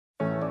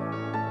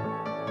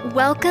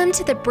Welcome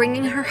to the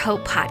Bringing Her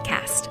Hope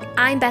podcast.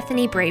 I'm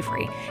Bethany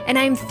Bravery, and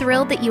I'm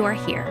thrilled that you are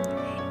here.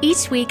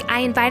 Each week, I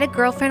invite a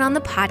girlfriend on the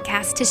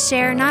podcast to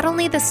share not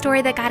only the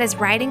story that God is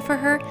writing for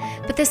her,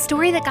 but the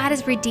story that God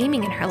is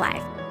redeeming in her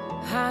life.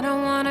 I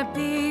don't want to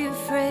be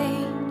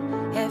afraid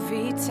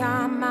every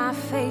time I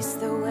face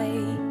the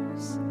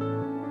waves.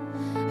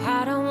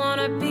 I don't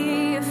want to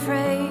be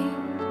afraid.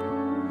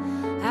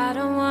 I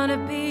don't want to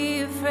be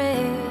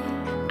afraid.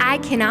 I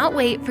cannot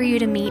wait for you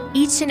to meet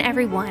each and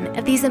every one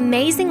of these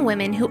amazing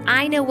women who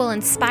I know will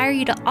inspire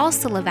you to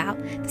also live out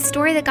the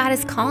story that God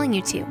is calling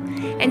you to,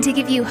 and to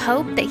give you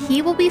hope that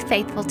He will be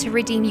faithful to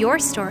redeem your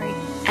story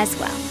as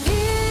well.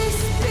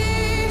 Peace,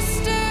 be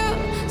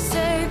still,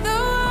 say the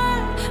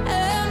word,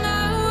 and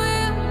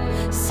I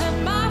will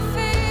set my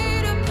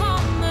feet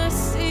upon the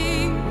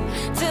sea,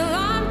 till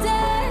I'm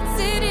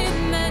dancing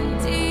in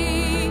the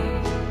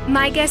deep.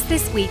 My guest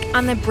this week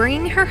on the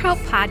Bringing Her Hope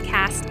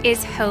podcast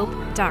is Hope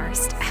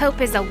Darst. Hope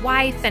is a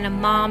wife and a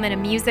mom and a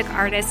music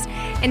artist,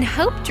 and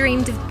Hope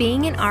dreamed of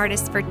being an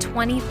artist for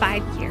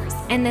 25 years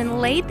and then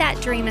laid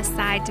that dream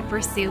aside to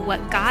pursue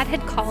what God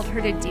had called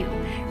her to do,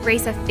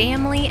 raise a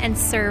family and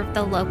serve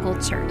the local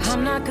church.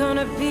 I'm not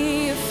gonna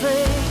be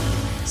afraid.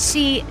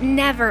 She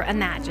never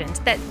imagined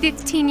that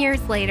 15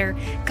 years later,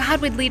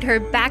 God would lead her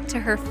back to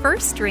her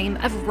first dream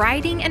of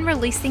writing and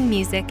releasing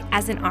music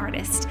as an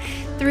artist.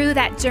 Through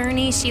that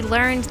journey, she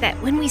learned that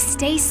when we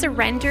stay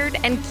surrendered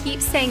and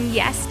keep saying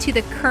yes to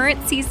the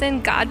current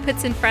season God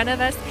puts in front of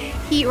us,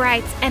 He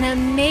writes an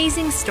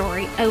amazing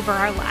story over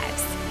our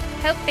lives.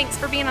 Hope, thanks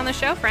for being on the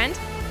show, friend.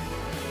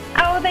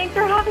 Oh, thanks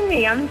for having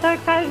me. I'm so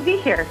excited to be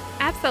here.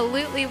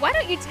 Absolutely. Why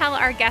don't you tell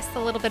our guests a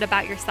little bit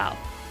about yourself?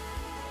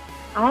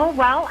 Oh,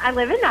 well, I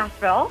live in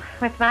Nashville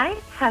with my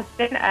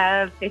husband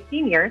of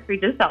 15 years. We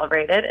just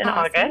celebrated in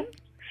August.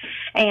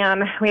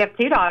 And we have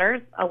two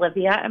daughters,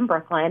 Olivia and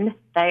Brooklyn.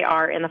 They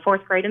are in the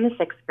 4th grade and the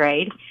 6th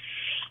grade.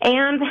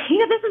 And,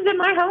 this has been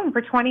my home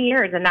for 20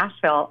 years in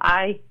Nashville.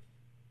 I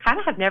kind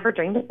of have never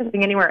dreamed of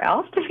living anywhere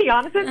else, to be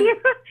honest with you.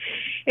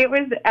 It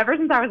was ever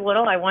since I was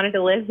little, I wanted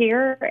to live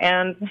here.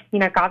 And,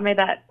 God made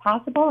that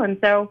possible. And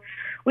so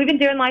we've been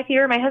doing life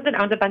here. My husband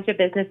owns a bunch of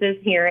businesses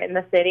here in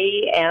the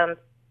city, and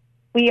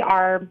we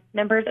are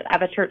members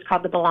of a church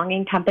called the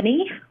Belonging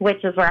Company,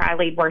 which is where I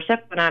lead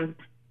worship when I'm,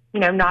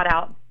 not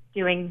out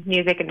doing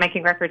music and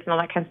making records and all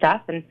that kind of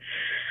stuff. And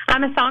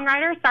I'm a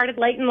songwriter, started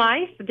late in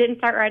life, didn't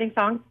start writing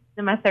songs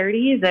in my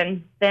 30s.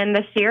 And then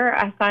this year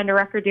I signed a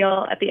record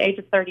deal at the age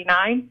of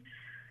 39,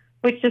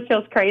 which just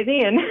feels crazy.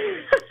 And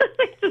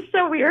it's just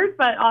so weird,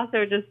 but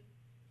also just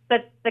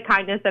the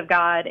kindness of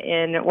God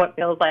in what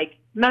feels like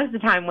most of the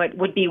time what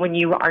would be when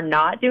you are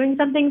not doing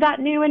something that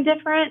new and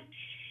different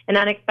and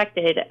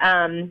unexpected.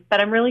 But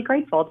I'm really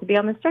grateful to be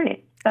on this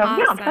journey. So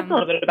Awesome. That's a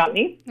little bit about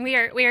me. We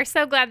are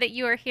so glad that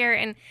you are here.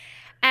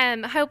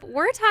 And Hope,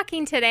 we're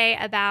talking today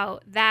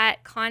about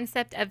that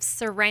concept of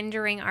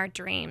surrendering our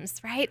dreams,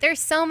 right? There's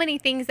so many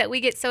things that we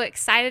get so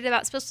excited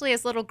about, especially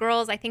as little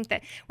girls. I think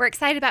that we're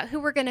excited about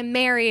who we're going to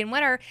marry and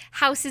what our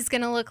house is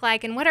going to look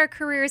like and what our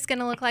career is going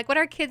to look like, what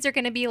our kids are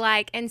going to be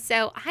like. And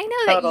so I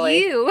know that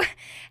you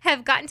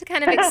have gotten to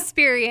kind of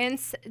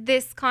experience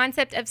this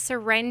concept of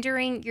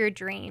surrendering your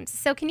dreams.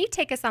 So can you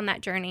take us on that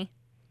journey?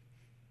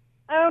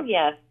 Oh,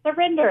 yes,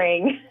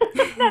 surrendering.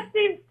 That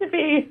seems to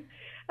be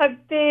a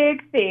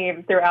big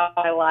theme throughout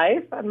my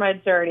life and my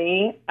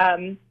journey.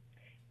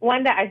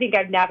 One that I think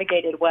I've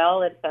navigated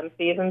well in some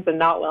seasons and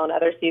not well in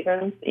other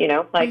seasons,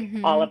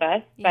 all of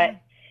us. Yeah. But,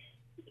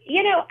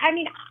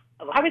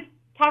 I was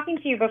talking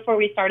to you before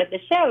we started the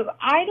show.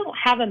 I don't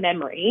have a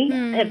memory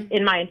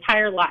in my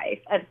entire life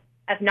of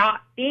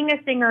not being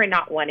a singer and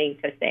not wanting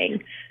to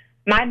sing.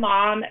 My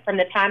mom, from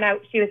the time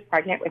she was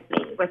pregnant with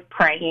me, was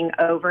praying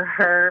over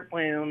her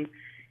womb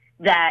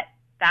that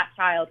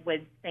child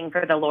would sing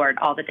for the Lord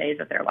all the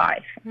days of their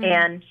life.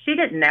 And she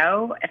didn't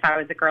know if I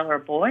was a girl or a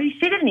boy.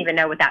 She didn't even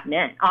know what that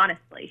meant,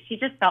 honestly. She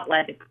just felt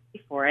led to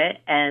pray for it,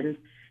 and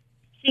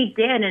she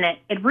did, and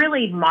it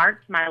really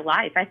marked my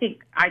life.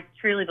 I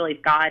truly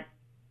believe God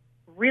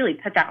really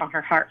put that on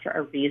her heart for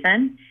a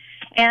reason.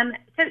 And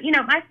so,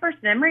 my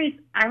first memories,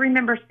 I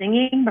remember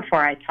singing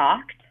before I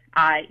talked.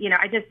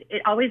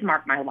 It always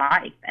marked my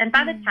life. And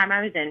by the time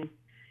I was in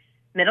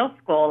middle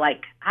school,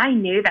 I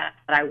knew that's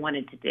what I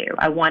wanted to do.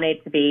 I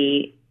wanted to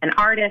be an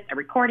artist, a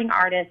recording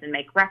artist, and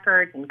make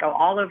records and go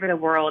all over the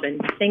world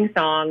and sing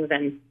songs.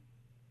 And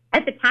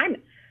at the time,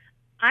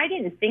 I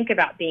didn't think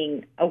about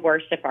being a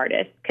worship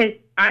artist because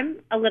I'm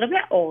a little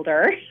bit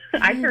older.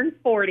 I turned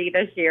 40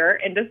 this year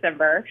in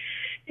December.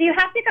 So you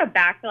have to go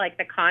back to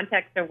the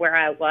context of where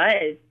I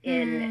was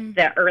in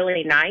the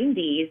early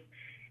 90s.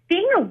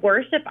 Being a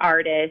worship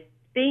artist,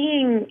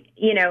 being,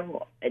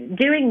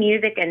 doing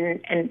music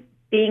and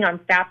being on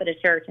staff at a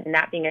church and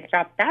that being a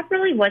job, that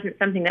really wasn't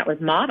something that was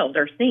modeled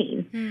or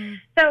seen.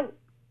 So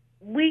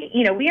we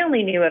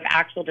only knew of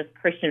actual just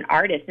Christian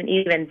artists. And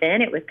even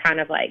then it was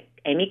kind of like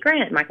Amy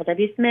Grant, Michael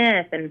W.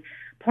 Smith, and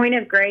Point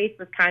of Grace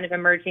was kind of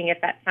emerging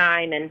at that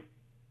time. And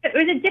it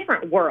was a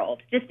different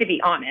world, just to be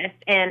honest.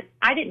 And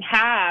I didn't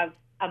have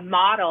a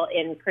model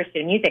in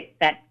Christian music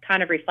that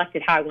kind of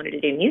reflected how I wanted to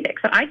do music.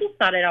 So I just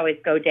thought I'd always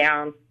go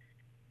down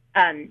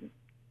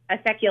a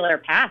secular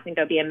path and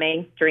go be a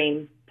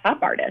mainstream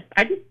pop artist.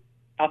 I just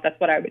thought that's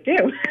what I would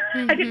do.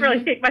 I didn't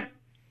really think much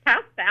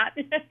past that.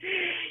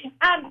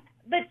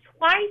 But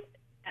twice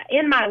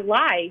in my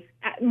life,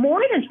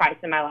 more than twice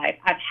in my life,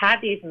 I've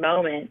had these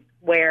moments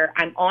where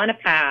I'm on a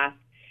path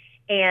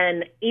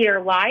and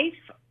either life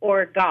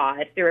or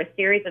God, through a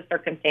series of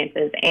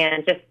circumstances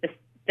and just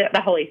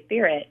the Holy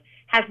Spirit,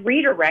 has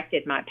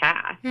redirected my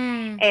path.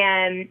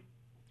 And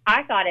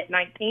I thought at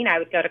 19 I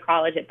would go to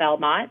college at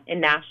Belmont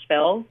in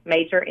Nashville,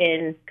 major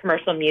in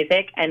commercial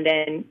music, and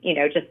then,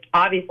 just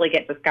obviously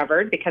get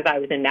discovered because I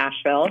was in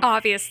Nashville.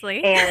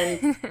 Obviously.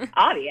 And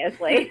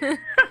obviously,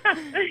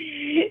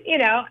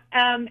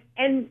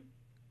 and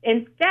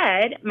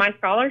instead my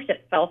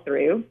scholarship fell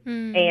through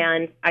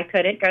and I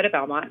couldn't go to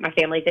Belmont. My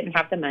family didn't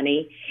have the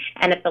money.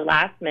 And at the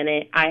last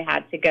minute, I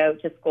had to go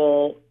to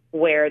school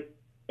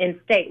in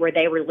state where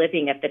they were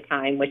living at the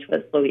time, which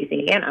was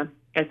Louisiana.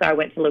 And so I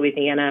went to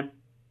Louisiana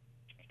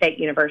State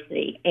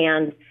University,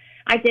 and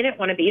I didn't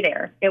want to be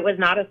there. It was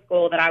not a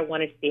school that I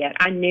wanted to be at.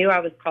 I knew I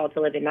was called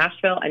to live in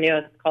Nashville. I knew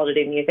I was called to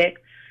do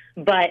music,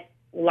 but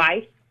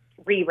life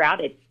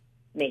rerouted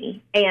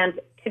me. And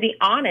to be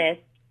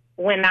honest,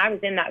 when I was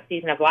in that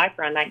season of life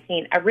around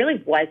 19, I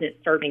really wasn't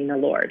serving the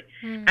Lord.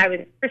 I was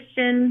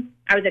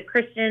a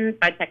Christian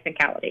by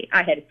technicality.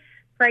 I had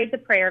prayed the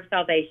prayer of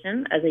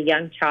salvation as a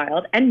young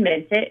child and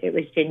meant it. It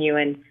was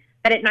genuine.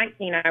 But at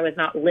 19, I was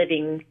not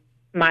living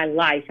my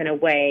life in a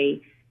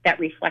way that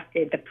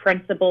reflected the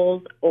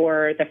principles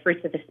or the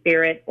fruits of the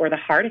Spirit or the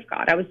heart of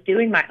God. I was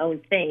doing my own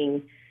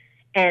thing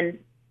and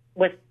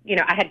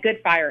I had good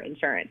fire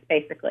insurance,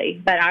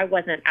 basically, but I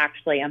wasn't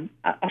actually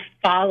a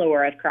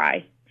follower of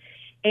Christ.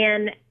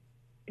 And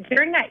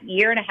during that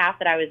year and a half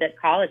that I was at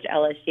college at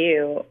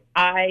LSU,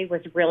 I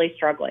was really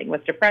struggling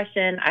with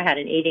depression. I had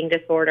an eating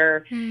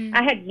disorder.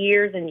 I had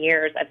years and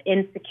years of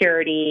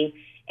insecurity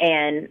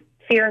and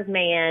fear of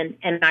man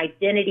and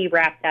identity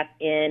wrapped up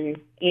in,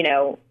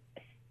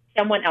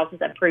 someone else's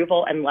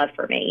approval and love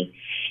for me.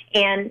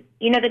 And,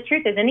 the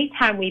truth is,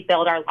 anytime we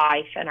build our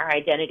life and our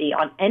identity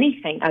on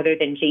anything other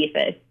than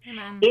Jesus,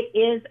 it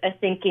is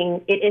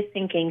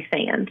sinking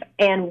sand.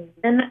 And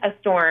when a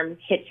storm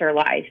hits your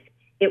life,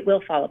 it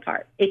will fall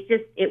apart.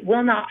 It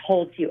will not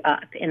hold you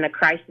up in the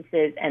crises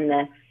and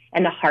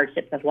the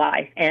hardships of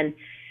life. And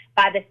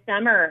by the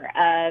summer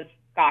of,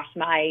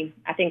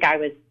 I think I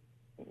was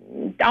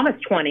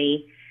almost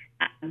 20,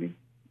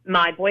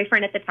 my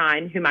boyfriend at the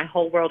time, who my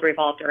whole world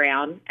revolved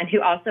around, and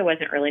who also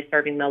wasn't really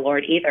serving the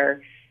Lord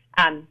either,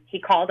 he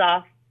called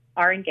off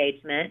our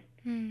engagement.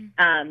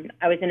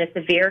 I was in a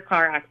severe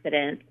car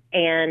accident,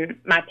 and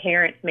my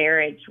parents'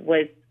 marriage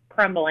was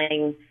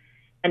crumbling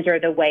under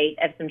the weight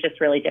of some just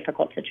really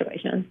difficult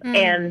situations.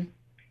 And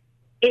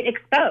it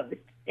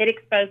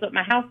exposed what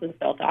my house was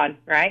built on,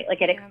 right?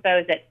 Like, it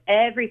exposed that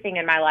everything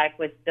in my life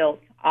was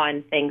built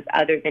on things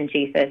other than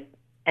Jesus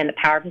and the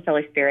power of His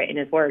Holy Spirit and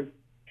His Word.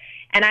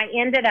 And I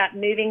ended up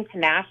moving to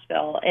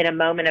Nashville in a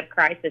moment of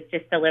crisis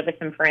just to live with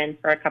some friends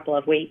for a couple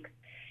of weeks.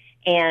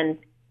 And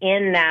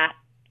in that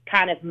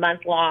kind of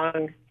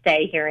month-long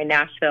stay here in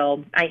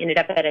Nashville, I ended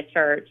up at a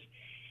church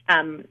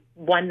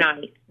one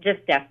night,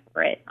 just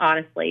desperate,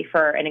 honestly,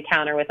 for an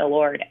encounter with the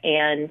Lord.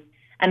 And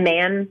a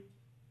man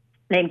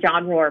named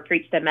John Rohr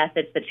preached a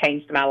message that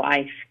changed my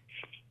life.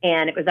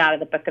 And it was out of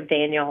the book of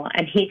Daniel.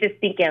 And he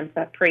just began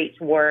to preach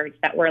words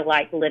that were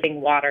like living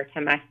water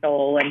to my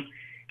soul. And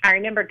I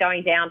remember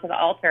going down to the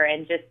altar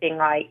and just being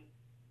like,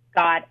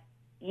 God,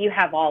 you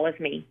have all of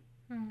me.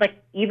 Like,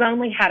 you've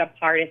only had a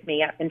part of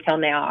me up until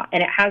now,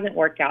 and it hasn't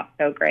worked out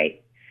so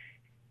great.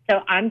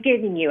 So I'm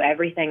giving you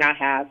everything I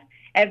have,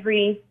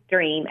 every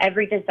dream,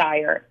 every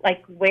desire.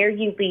 Like, where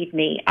you lead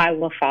me, I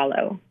will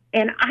follow.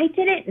 And I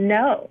didn't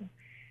know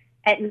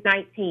at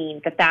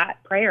 19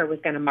 that prayer was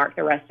going to mark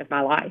the rest of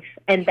my life,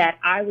 and that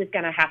I was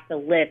going to have to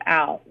live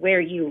out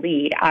where you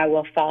lead, I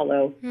will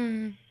follow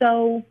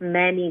so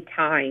many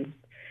times.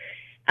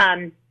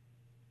 And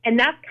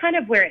that's kind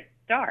of where it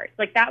starts.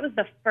 Like, that was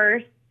the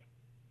first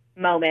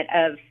moment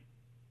of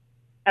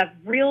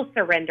real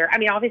surrender. I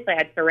mean, obviously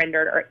I'd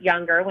surrendered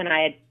younger when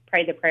I had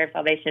prayed the prayer of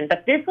salvation,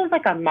 but this was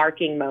like a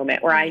marking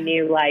moment where I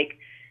knew, like,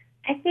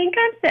 I think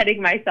I'm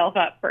setting myself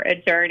up for a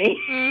journey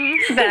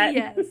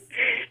that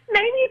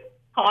maybe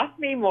cost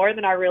me more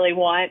than I really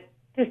want,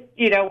 just,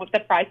 with the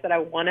price that I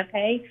want to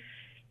pay.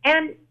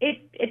 And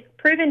it's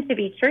proven to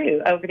be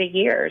true over the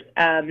years.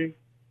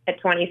 At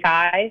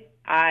 25,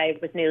 I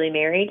was newly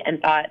married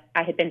and thought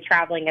I had been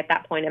traveling at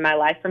that point in my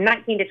life. From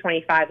 19 to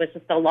 25 was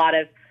just a lot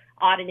of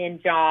odd and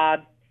end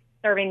jobs,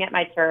 serving at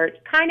my church,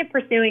 kind of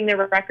pursuing the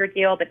record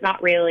deal, but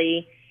not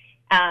really.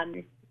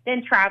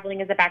 Then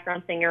traveling as a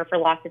background singer for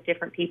lots of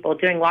different people,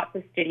 doing lots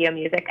of studio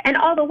music, and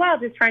all the while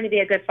just trying to be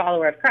a good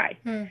follower of Christ.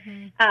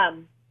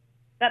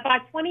 But by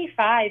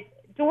 25,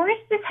 doors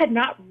just had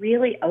not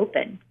really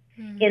opened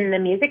in the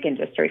music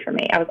industry for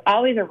me. I was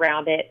always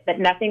around it, but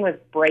nothing was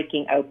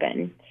breaking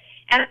open.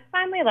 And I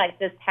finally, like,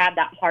 just had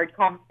that hard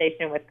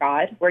conversation with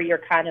God where you're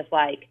kind of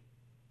like,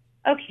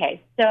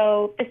 okay,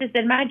 so this has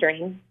been my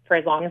dream for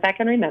as long as I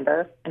can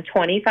remember. I'm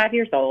 25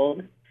 years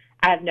old.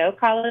 I have no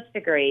college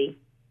degree,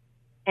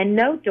 and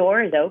no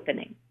door is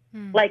opening.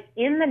 Like,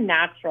 in the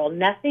natural,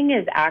 nothing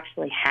is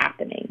actually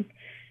happening.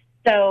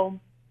 So,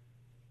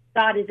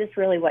 God, is this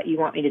really what you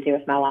want me to do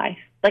with my life?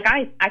 Like,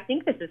 I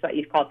think this is what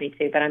you've called me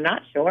to, but I'm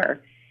not sure.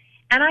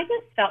 And I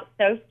just felt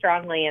so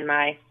strongly in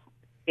my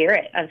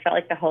spirit. I felt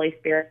like the Holy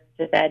Spirit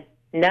just said,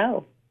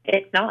 no,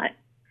 it's not.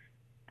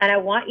 And I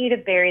want you to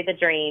bury the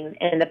dream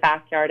in the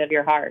backyard of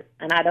your heart.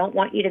 And I don't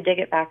want you to dig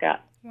it back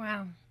up.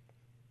 Wow.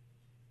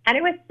 And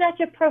it was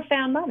such a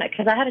profound moment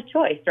because I had a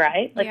choice,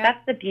 right? Like,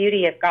 that's the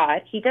beauty of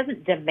God. He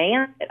doesn't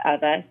demand it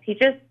of us. He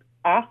just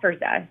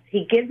offers us.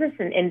 He gives us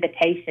an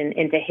invitation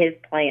into his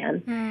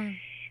plan.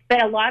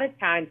 But a lot of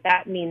times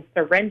that means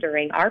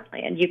surrendering our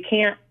plan. You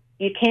can't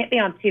be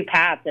on two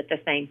paths at the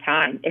same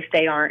time if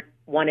they aren't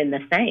one and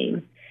the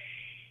same.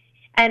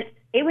 And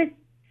it was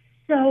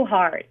so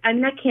hard. I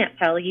mean, I can't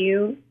tell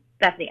you,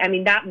 Stephanie. I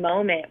mean, that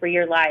moment where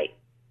you're like,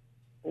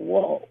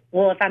 well,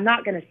 if I'm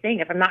not going to sing,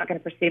 if I'm not going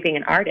to pursue being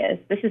an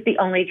artist, this is the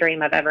only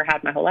dream I've ever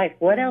had my whole life.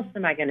 What else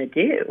am I going to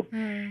do?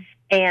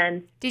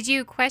 And did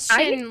you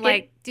question,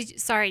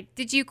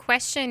 did you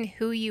question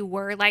who you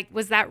were? Like,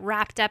 was that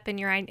wrapped up in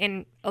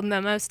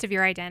the most of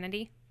your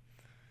identity?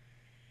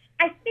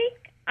 I think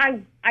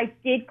I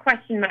did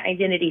question my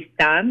identity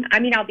some.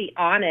 I mean, I'll be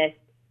honest,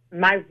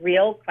 my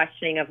real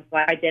questioning of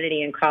what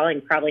identity and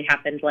calling probably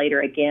happened later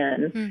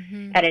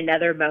again at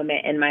another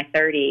moment in my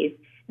 30s.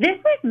 This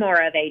was more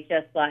of a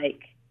just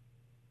like,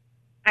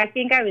 I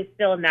think I was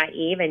still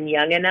naive and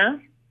young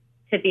enough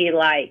to be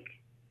like,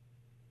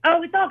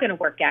 oh, it's all going to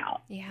work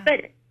out. Yeah.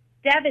 But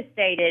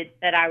devastated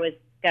that I was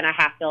going to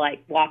have to,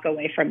 like, walk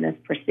away from this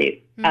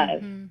pursuit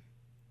of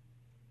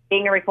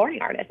being a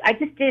recording artist. I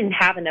just didn't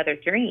have another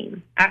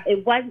dream.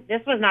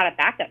 This was not a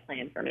backup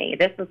plan for me.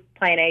 This was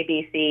plan A,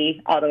 B,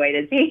 C, all the way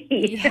to Z.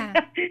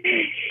 Yeah.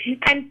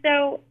 And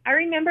so I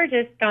remember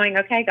just going,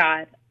 okay,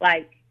 God,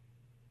 like,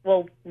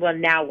 well,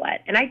 now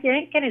what? And I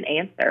didn't get an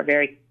answer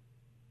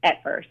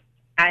at first.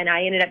 And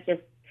I ended up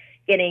just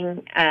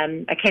getting,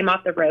 I came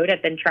off the road.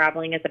 I've been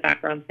traveling as a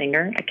background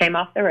singer. I came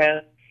off the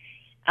road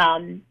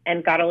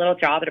and got a little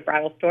job at a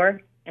bridal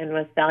store and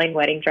was selling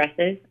wedding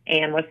dresses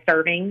and was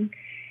serving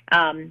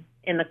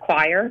in the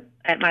choir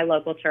at my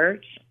local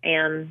church.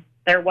 And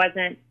there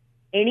wasn't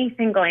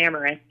anything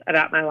glamorous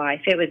about my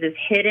life. It was as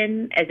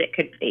hidden as it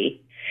could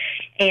be.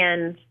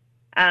 And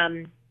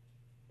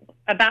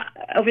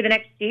over the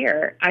next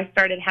year, I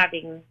started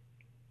having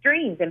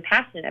dreams and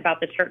passion about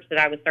the church that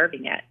I was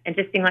serving at, and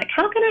just being like,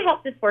 how can I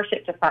help this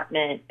worship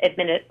department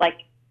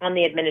on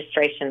the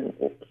administration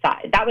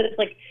side? That was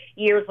like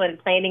years when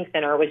Planning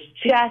Center was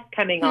just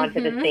coming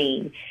onto the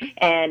scene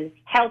and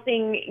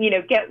helping,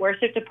 get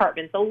worship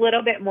departments a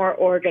little bit more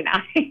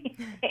organized.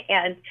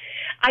 And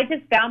I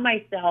just found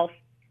myself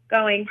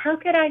going, how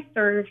could I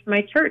serve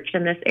my church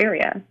in this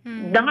area?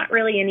 Not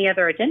really any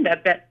other agenda,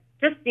 but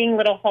just seeing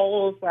little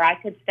holes where I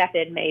could step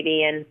in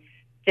maybe and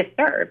just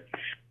serve.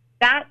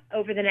 That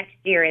over the next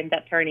year ended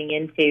up turning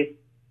into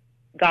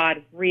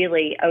God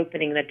really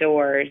opening the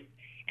doors,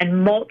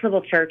 and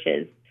multiple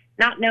churches,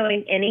 not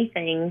knowing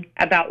anything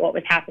about what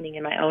was happening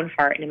in my own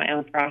heart and in my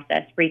own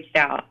process, reached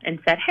out and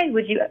said, hey,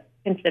 would you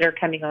consider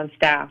coming on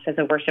staff as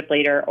a worship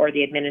leader or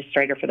the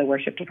administrator for the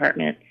worship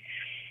department?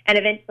 And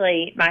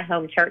eventually my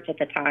home church at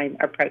the time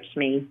approached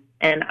me,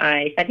 and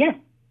I said yes.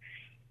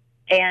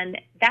 And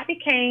that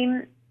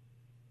became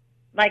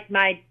like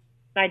my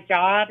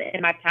job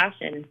and my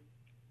passion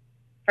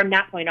from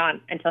that point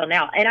on until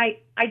now. And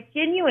I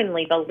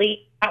genuinely believe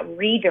that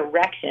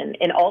redirection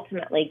in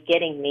ultimately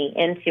getting me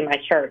into my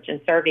church and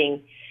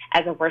serving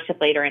as a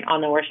worship leader and on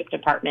the worship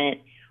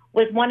department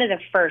was one of the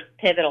first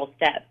pivotal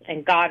steps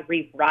in God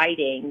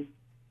rewriting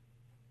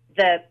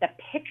the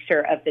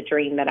picture of the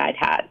dream that I'd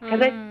had.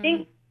 Because I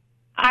think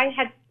I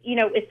had,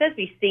 it says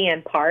we see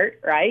in part,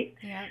 right?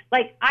 Yeah.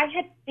 Like, I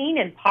had seen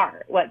in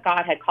part what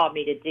God had called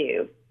me to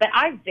do, but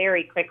I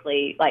very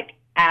quickly,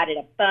 added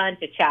a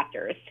bunch of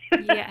chapters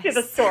to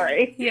the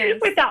story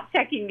without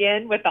checking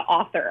in with the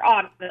author,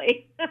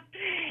 honestly.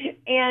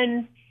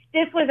 And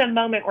this was a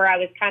moment where I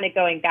was kind of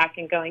going back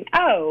and going,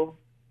 oh,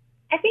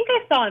 I think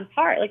I saw in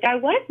part, I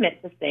was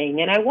meant to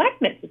sing and I was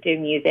meant to do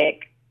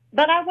music,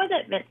 but I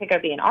wasn't meant to go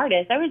be an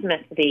artist. I was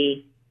meant to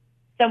be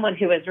someone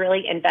who was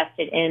really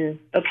invested in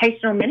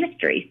vocational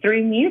ministry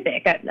through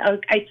music,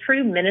 a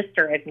true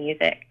minister of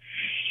music.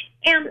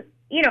 And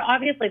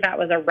obviously that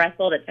was a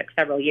wrestle that took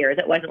several years.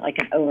 It wasn't like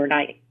an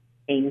overnight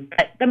thing.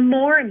 But the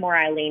more and more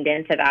I leaned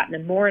into that, and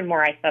the more and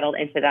more I settled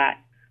into that,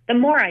 the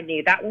more I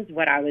knew that was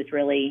what I was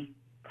really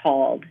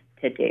called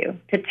to do,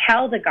 to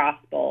tell the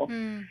gospel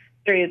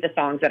through the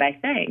songs that I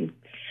sang.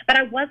 But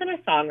I wasn't a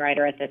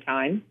songwriter at the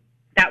time.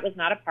 That was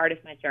not a part of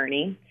my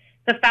journey.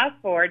 So fast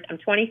forward, I'm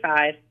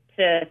 25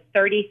 to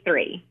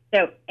 33.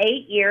 So 8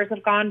 years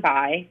have gone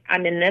by.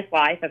 I'm in this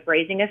life of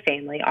raising a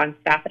family on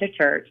staff at a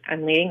church.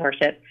 I'm leading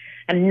worship.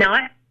 I'm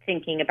not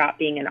thinking about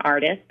being an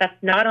artist.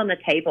 That's not on the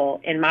table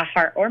in my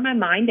heart or my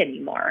mind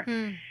anymore.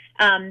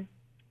 And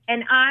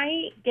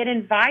I get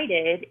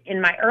invited in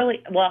my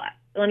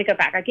let me go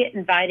back. I get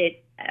invited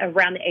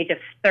around the age of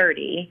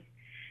 30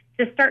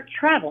 to start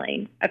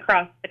traveling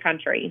across the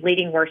country,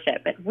 leading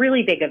worship at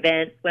really big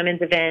events,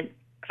 women's events,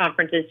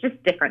 conferences,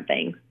 just different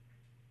things.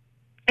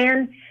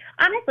 And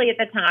honestly, at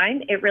the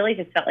time, it really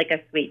just felt like a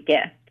sweet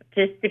gift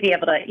just to be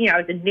able to, I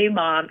was a new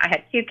mom. I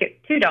had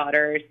two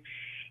daughters,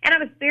 and I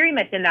was very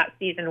much in that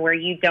season where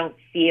you don't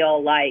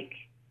feel like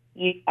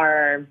you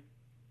are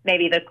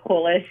maybe the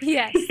coolest,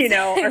 yes. or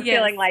yes.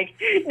 feeling like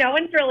no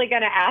one's really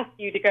going to ask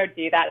you to go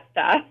do that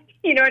stuff.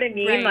 You know what I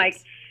mean? Right.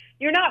 Like,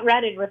 you're not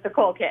running with the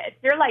cool kids.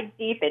 You're like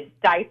deep in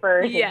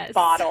diapers yes. and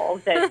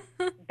bottles and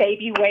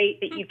baby weight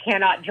that you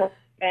cannot drink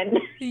and,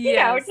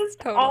 yes, just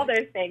totally. all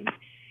those things.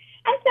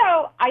 And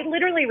so I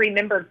literally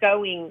remember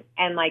going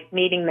and like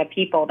meeting the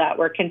people that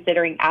were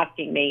considering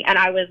asking me. And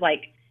I was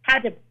like, had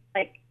to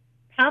like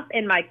pump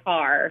in my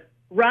car,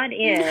 run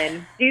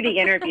in, do the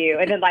interview,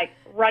 and then like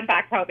run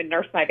back home and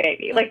nurse my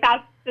baby. Like,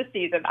 that's the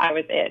season I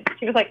was in.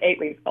 She was like 8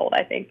 weeks old,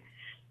 I think.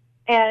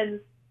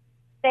 And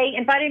they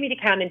invited me to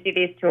come and do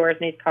these tours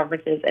and these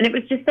conferences, and it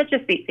was just such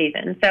a sweet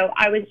season. So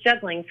I was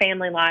juggling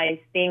family life,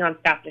 being on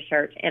staff to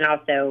church, and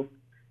also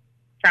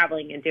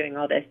traveling and doing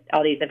all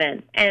these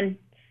events. And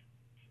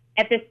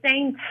at the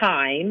same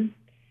time,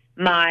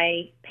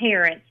 my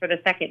parents, for the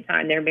second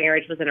time, their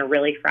marriage was in a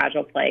really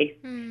fragile place,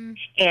 and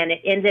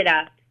it ended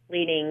up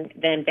leading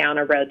them down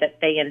a road that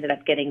they ended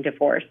up getting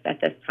divorced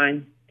at this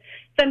time.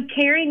 So I'm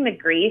carrying the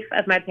grief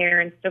of my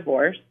parents'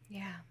 divorce.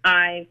 Yeah.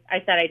 I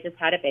said I just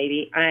had a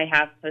baby. I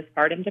have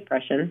postpartum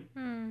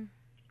depression.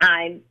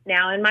 I'm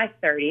now in my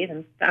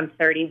 30s. I'm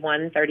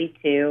 31,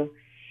 32.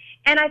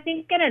 And I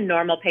think in a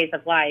normal pace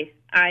of life,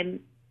 I'm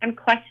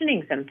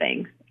questioning some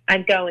things.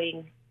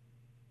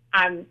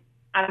 I'm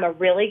a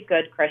really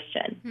good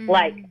Christian.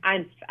 Like,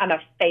 I'm a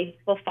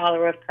faithful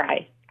follower of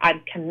Christ.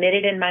 I'm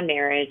committed in my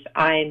marriage.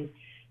 I'm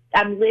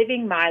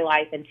living my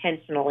life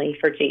intentionally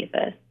for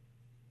Jesus.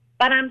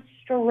 But I'm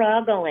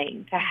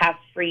struggling to have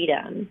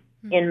freedom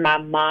in my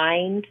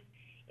mind,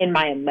 in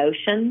my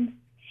emotions,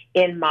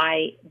 in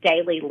my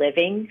daily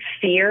living.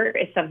 Fear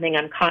is something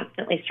I'm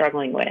constantly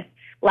struggling with.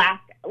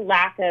 Lack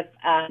of,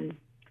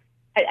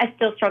 I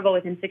still struggle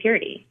with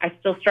insecurity. I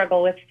still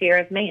struggle with fear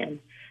of man.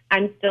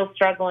 I'm still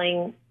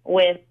struggling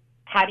with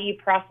how do you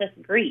process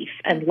grief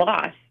and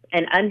loss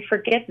and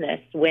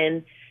unforgiveness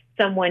when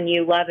someone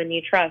you love and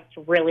you trust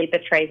really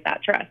betrays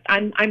that trust.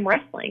 I'm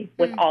wrestling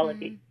with all of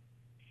these.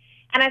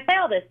 And I say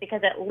all this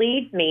because it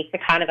leads me to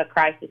kind of a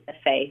crisis of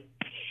faith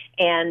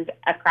and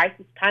a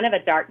crisis, kind of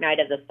a dark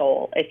night of the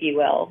soul, if you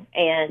will.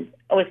 And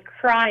I was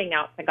crying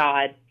out to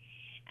God.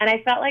 And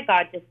I felt like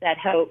God just said,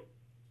 Hope,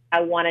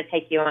 I want to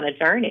take you on a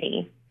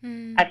journey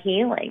of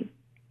healing.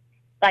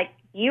 Like,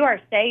 you are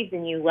saved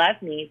and you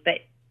love me, but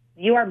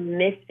you are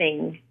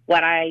missing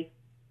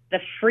the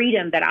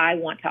freedom that I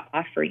want to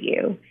offer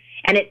you.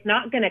 And it's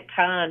not going to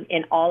come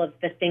in all of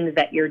the things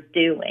that you're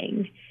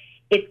doing.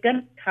 It's going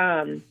to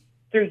come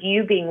through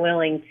you being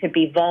willing to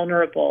be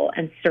vulnerable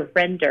and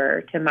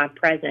surrender to my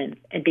presence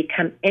and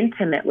become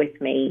intimate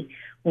with me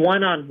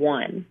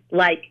one-on-one.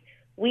 Like,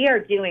 we are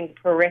doing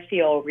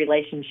peripheral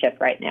relationship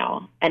right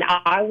now, and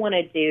I want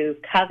to do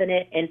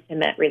covenant,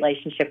 intimate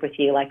relationship with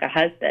you like a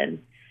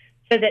husband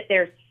so that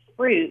there's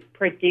fruit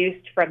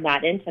produced from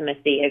that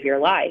intimacy of your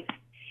life.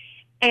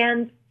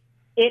 And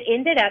it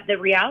ended up, the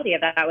reality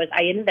of that was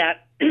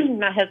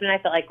my husband and I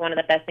felt like one of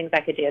the best things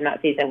I could do in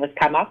that season was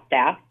come off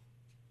staff.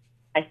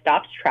 I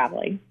stopped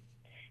traveling.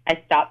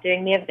 I stopped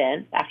doing the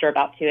events after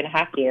about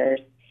 2.5 years.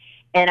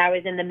 And I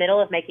was in the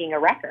middle of making a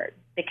record.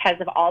 Because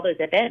of all those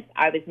events,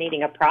 I was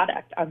needing a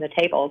product on the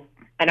table.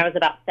 And I was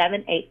about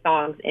 7-8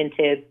 songs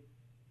into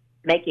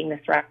making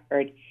this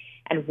record.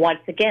 And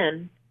once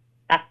again,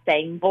 that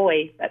same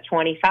voice at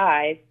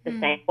 25, the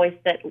same voice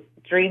that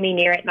drew me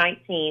near at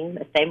 19,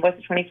 the same voice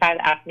at 25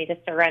 that asked me to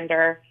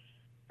surrender,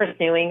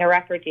 pursuing a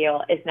record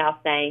deal, is now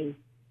saying,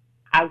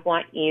 I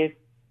want you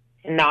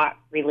to not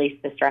release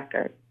this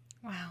record.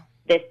 Wow.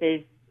 This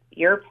is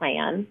your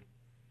plan.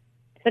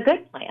 It's a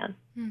good plan.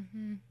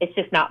 It's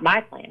just not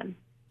my plan.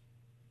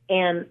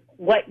 And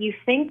what you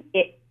think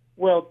it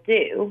will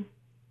do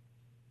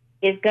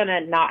is going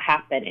to not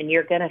happen, and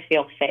you're going to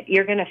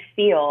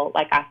feel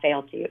like I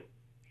failed you.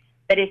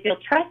 But if you'll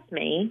trust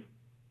me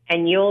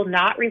and you'll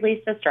not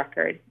release this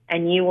record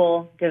and you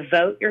will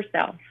devote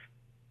yourself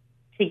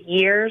to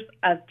years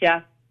of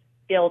just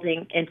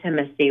building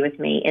intimacy with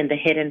me in the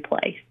hidden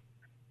place,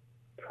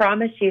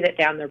 promise you that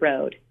down the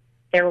road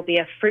there will be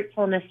a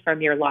fruitfulness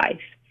from your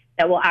life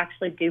that will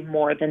actually do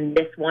more than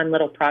this one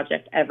little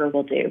project ever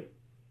will do.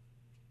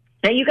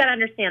 Now, you got to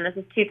understand, this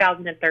is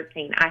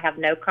 2013. I have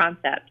no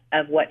concept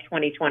of what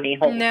 2020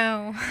 holds.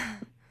 No.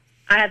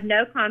 I have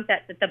no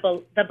concept that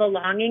the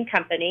Belonging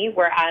Company,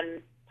 where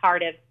I'm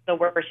part of the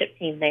worship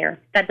team there,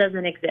 that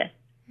doesn't exist.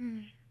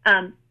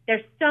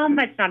 There's so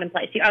much not in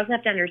place. You also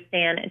have to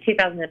understand, in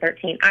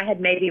 2013, I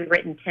had maybe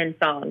written 10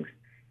 songs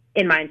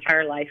in my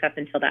entire life up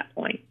until that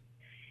point.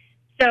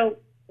 So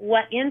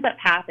what ends up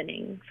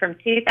happening from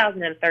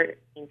 2013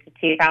 to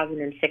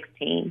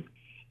 2016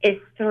 is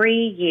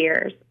 3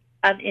 years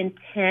of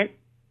intense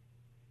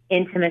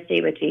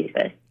intimacy with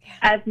Jesus,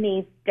 of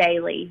me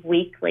daily,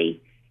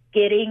 weekly,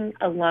 getting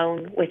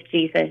alone with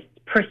Jesus,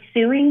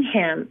 pursuing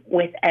him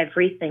with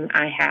everything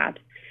I had.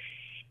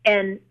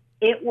 And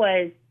it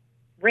was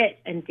rich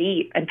and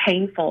deep and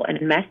painful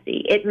and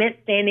messy. It meant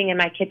standing in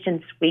my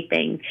kitchen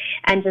sweeping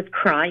and just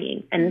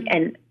crying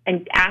and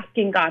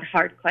asking God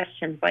hard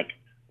questions like,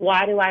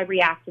 why do I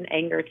react in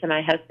anger to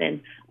my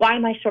husband? Why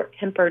am I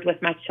short-tempered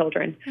with my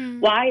children?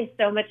 Why is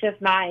so much of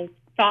my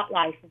thought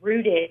life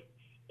rooted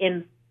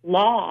in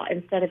law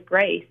instead of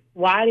grace?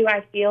 Why do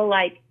I feel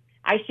like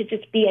I should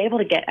just be able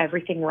to get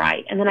everything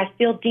right? And then I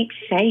feel deep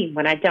shame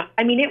when I don't.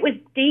 I mean, it was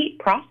deep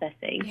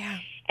processing. Yeah.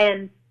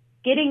 And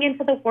getting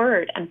into the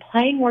Word and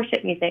playing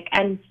worship music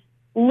and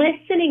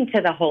listening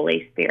to the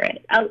Holy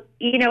Spirit.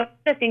 You know, one of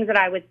the things that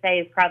I would say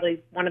is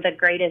probably one of the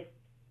greatest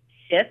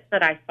shifts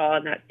that I saw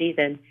in that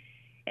season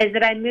is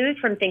that I moved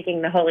from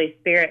thinking the Holy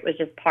Spirit was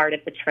just part of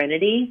the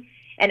Trinity.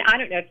 And I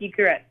don't know if you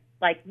grew up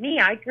like me.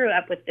 I grew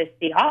up with this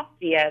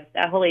theology of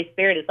the Holy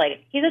Spirit is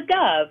like, he's a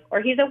dove or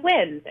he's a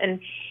wind.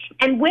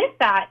 And with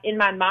that in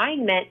my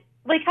mind meant,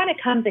 well, he kind of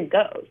comes and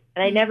goes.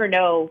 And I never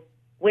know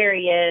where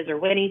he is or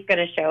when he's going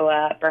to show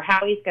up or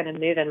how he's going to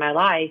move in my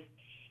life.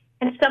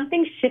 And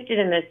something shifted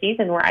in this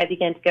season where I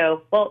began to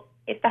go, well,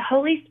 if the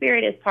Holy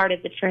Spirit is part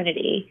of the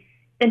Trinity,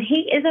 then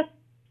he is a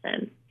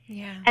person.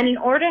 Yeah. And in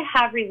order to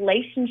have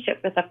relationship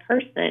with a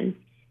person,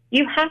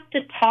 you have to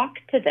talk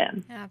to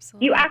them.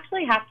 Absolutely. You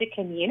actually have to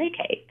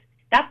communicate.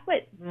 That's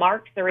what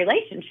marks the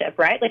relationship,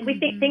 right? Like we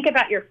think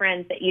about your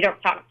friends that you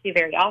don't talk to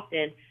very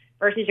often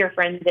versus your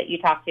friends that you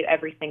talk to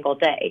every single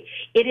day.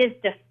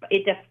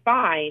 It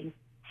defines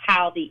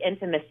how the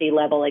intimacy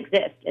level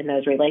exists in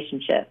those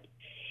relationships.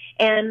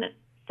 And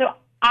so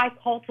I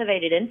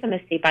cultivated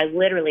intimacy by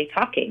literally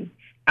talking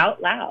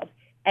out loud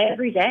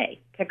every day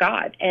to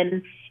God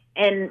and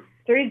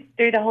through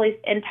the Holy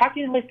and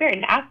talking to the Holy Spirit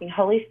and asking,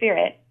 Holy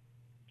Spirit,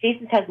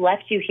 Jesus has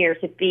left you here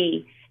to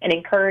be an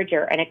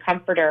encourager and a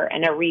comforter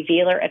and a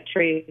revealer of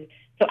truth.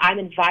 So I'm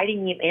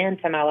inviting you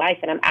into my life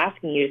and I'm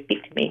asking you to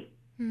speak to me.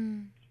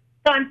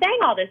 So I'm saying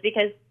all this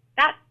because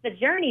that's the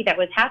journey that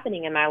was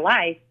happening in my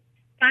life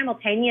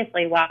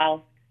simultaneously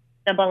while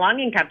the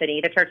Belonging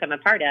Company, the church I'm a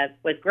part of,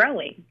 was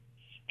growing.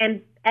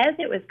 And as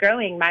it was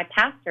growing, my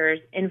pastors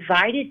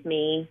invited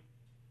me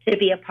to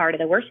be a part of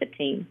the worship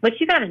team, which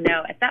you got to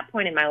know, at that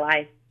point in my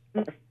life,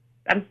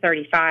 I'm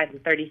 35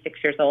 and 36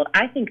 years old.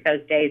 I think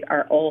those days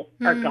are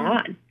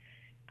gone.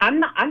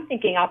 I'm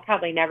thinking I'll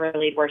probably never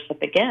lead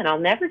worship again. I'll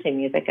never do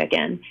music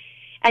again.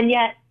 And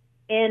yet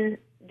in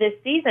this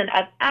season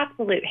of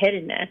absolute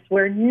hiddenness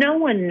where no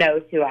one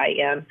knows who I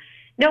am,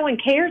 no one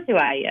cares who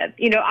I am.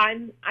 You know, I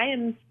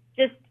am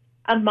just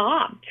a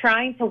mom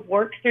trying to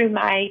work through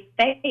my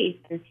faith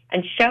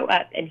and show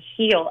up and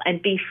heal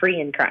and be free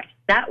in Christ.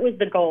 That was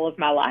the goal of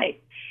my life,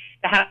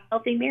 to have a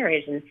healthy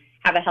marriage and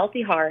have a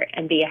healthy heart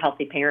and be a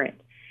healthy parent.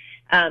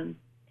 And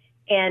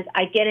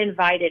I get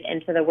invited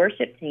into the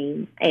worship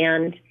team.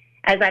 And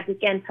as I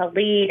begin to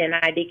lead and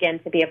I begin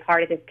to be a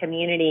part of this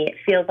community, it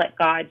feels like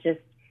God just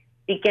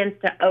begins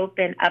to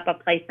open up a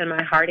place in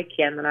my heart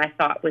again that I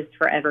thought was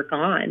forever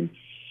gone.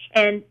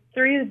 And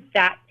through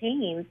that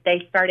team,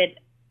 they started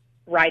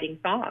writing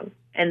songs,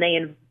 and they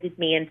invited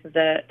me into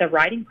the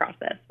writing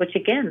process, which,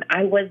 again,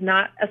 I was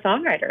not a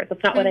songwriter.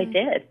 That's not what I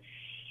did.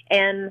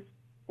 And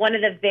one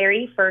of the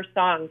very first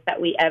songs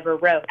that we ever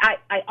wrote,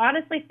 I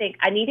honestly think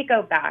I need to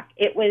go back.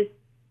 It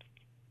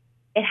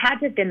had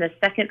to have been the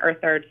second or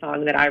third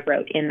song that I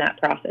wrote in that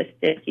process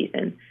this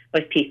season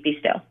was Peace Be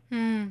Still.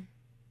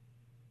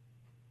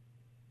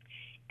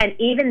 And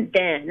even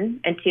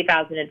then, in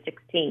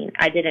 2016,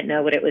 I didn't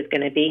know what it was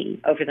going to be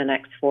over the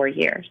next 4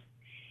 years.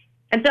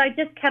 And so I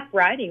just kept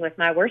writing with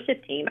my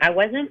worship team. I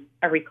wasn't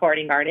a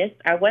recording artist.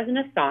 I wasn't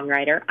a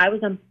songwriter. I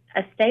was a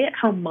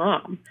stay-at-home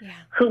mom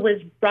who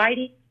was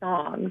writing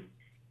songs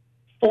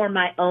for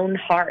my own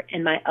heart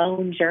and my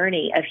own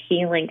journey of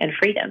healing and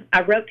freedom.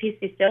 I wrote Peace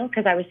Be Still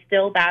because I was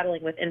still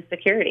battling with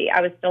insecurity.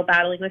 I was still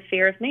battling with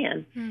fear of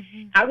man.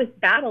 I was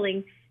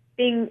battling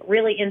being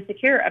really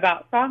insecure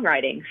about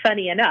songwriting,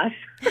 funny enough,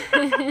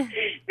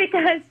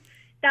 because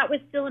that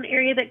was still an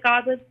area that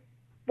God was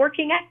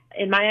working at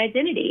in my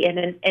identity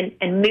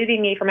and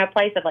moving me from a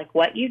place of like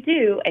what you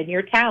do and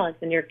your talents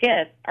and your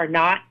gifts are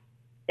not,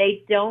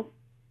 they don't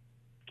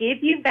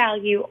give you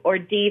value or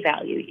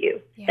devalue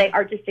you. They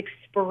are just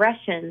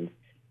expressions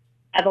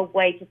of a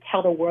way to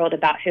tell the world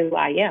about who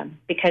I am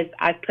because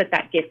I've put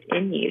that gift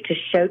in you to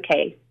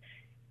showcase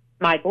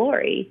my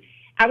glory.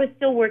 I was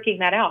still working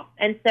that out.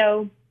 And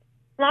so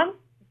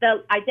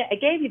I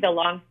gave you the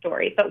long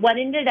story, but what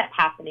ended up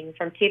happening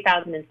from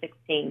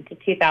 2016 to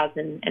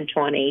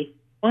 2020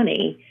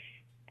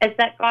 is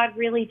that God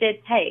really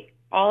did take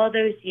all of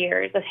those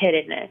years of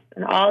hiddenness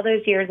and all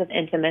those years of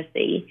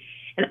intimacy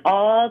and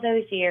all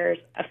those years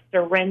of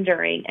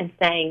surrendering and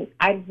saying,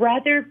 I'd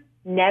rather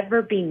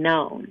never be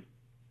known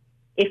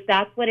if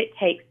that's what it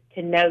takes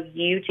to know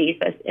you,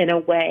 Jesus, in a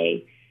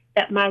way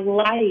that my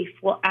life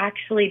will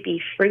actually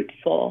be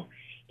fruitful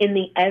in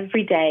the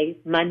everyday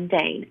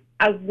mundane.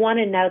 I want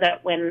to know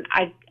that when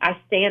I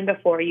stand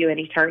before you in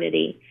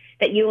eternity,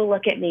 that you will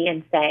look at me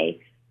and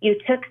say, you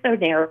took the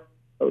narrow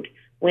road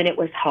when it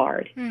was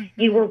hard. Mm-hmm.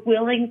 You were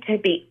willing to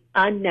be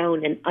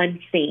unknown and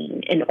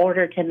unseen in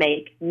order to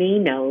make me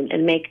known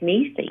and make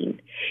me seen.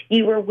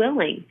 You were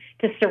willing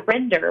to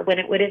surrender when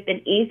it would have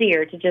been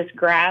easier to just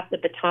grab the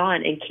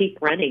baton and keep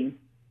running.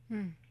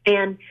 Mm.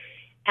 And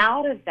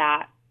out of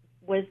that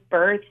was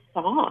birthed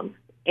song.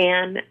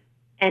 And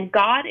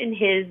God, in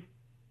his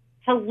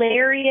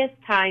hilarious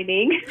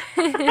timing,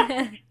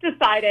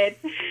 decided,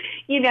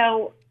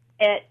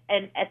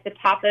 at the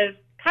top of,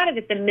 kind of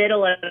at the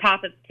middle of,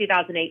 top of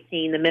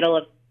 2018, the middle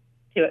of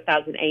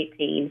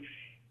 2018,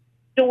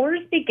 doors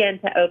began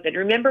to open.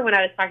 Remember when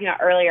I was talking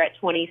about earlier at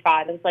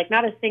 25, it was like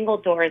not a single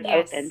door is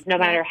opened, no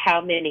matter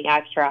how many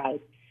I've tried.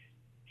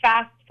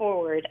 Fast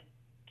forward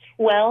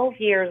 12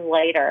 years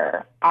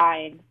later,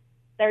 I'm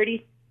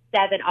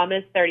 37,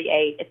 almost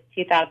 38. It's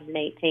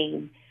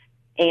 2018.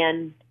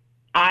 And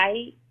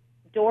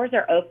doors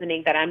are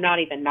opening that I'm not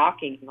even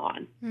knocking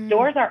on. Mm.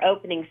 Doors are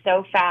opening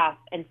so fast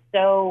and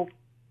so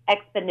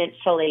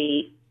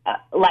exponentially,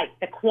 like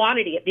the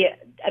quantity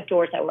of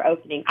doors that were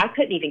opening, I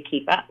couldn't even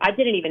keep up. I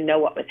didn't even know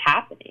what was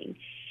happening.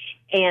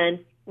 And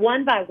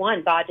one by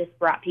one, God just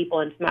brought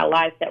people into my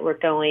life that were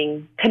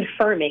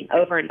confirming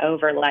over and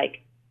over,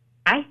 like,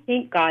 I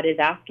think God is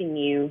asking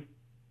you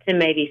to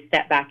maybe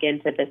step back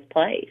into this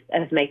place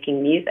of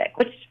making music,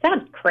 which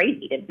sounds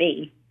crazy to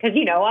me. Because,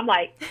 I'm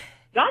like,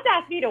 God's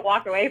asked me to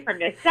walk away from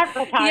this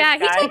several times. Yeah,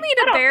 he told me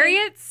to bury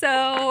it,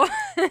 so.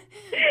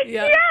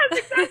 Yeah. Yes,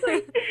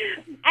 exactly.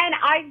 And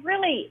I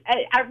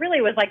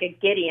really was like a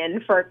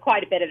Gideon for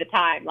quite a bit of the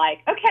time. Like,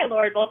 okay,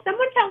 Lord, well, if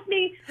someone tells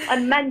me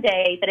on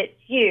Monday that it's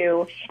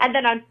you, and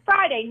then on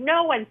Friday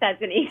no one says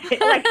anything,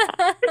 like,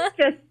 it's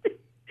just,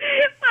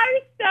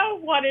 I so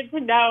wanted to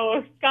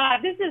know,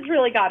 God, this has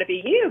really got to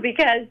be you,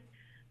 because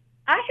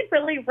I had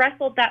really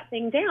wrestled that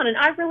thing down, and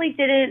I really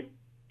didn't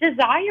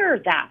desire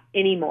that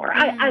anymore.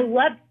 Mm-hmm. I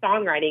loved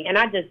songwriting, and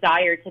I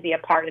desired to be a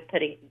part of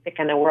putting music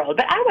in the world,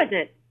 but I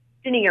wasn't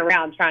sitting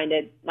around trying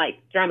to, like,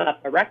 drum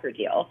up a record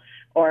deal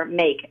or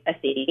make a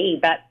CD.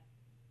 But,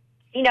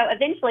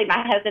 eventually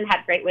my husband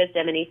had great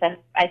wisdom, and he said,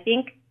 I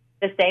think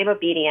the same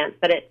obedience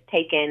that it's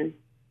taken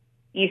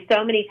you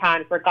so many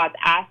times where God's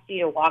asked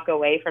you to walk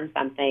away from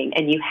something,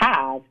 and you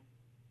have,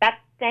 that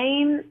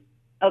same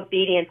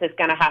obedience is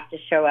going to have to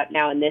show up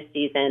now in this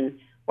season,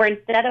 where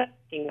instead of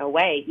walking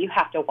away, you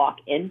have to walk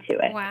into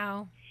it.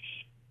 Wow.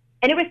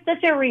 And it was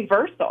such a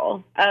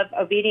reversal of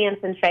obedience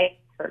and faith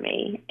for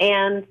me.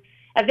 And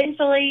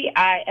eventually,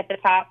 at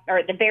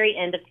the very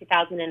end of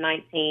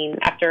 2019,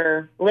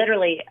 after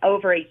literally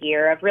over a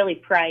year of really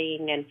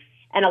praying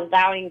and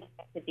allowing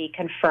to be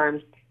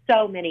confirmed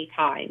so many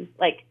times,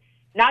 like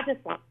not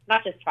just once,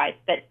 not just twice,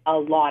 but a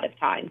lot of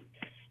times,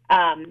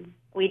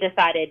 we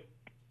decided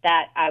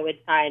that I would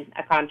sign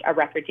a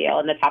record deal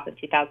in the top of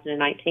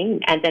 2019.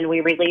 And then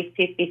we released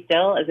Peace Be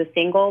Still as a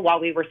single while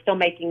we were still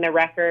making the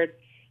record.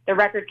 The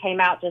record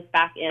came out just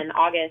back in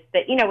August.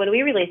 But, when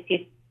we released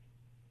Peace,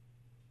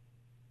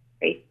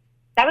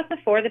 that was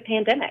before the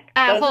pandemic.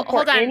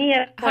 Hold on. Any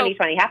of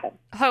 2020 happened.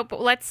 Hope,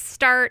 let's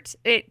start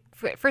it.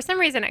 For some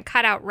reason, it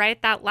cut out right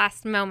at that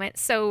last moment.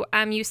 So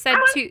you said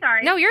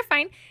sorry. No, you're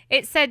fine.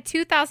 It said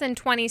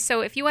 2020. So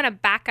if you want to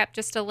back up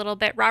just a little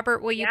bit,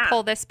 Robert, will you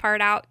pull this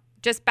part out?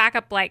 Just back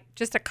up like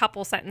just a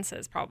couple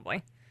sentences,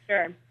 probably.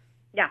 Sure.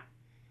 Yeah.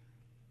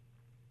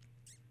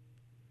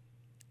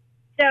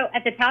 So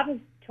at the top of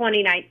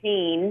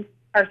 2020,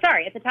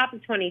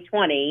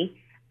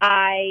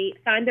 I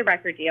signed the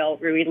record deal.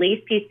 We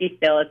released Peace Be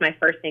Still as my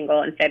first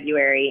single in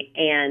February.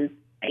 And,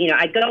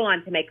 I go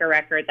on to make a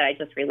record that I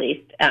just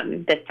released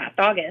this past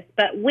August.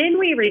 But when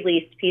we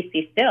released Peace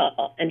Be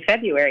Still in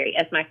February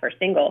as my first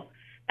single,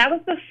 that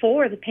was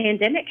before the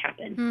pandemic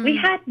happened. Mm. We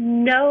had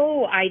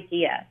no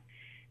idea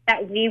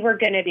that we were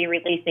going to be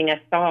releasing a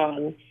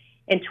song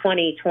in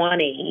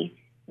 2020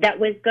 that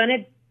was going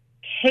to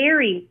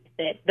carry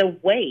with it the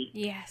weight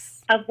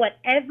of what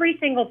every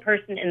single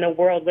person in the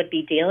world would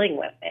be dealing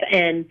with.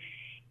 And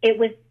it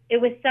was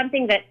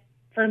something that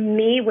for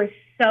me was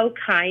so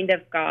kind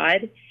of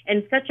God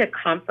and such a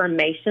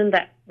confirmation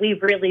that we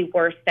really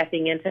were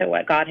stepping into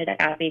what God had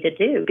asked me to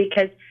do,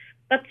 because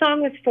that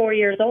song was 4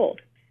 years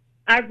old.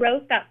 I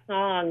wrote that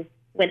song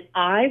when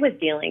I was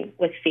dealing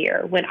with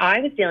fear, when I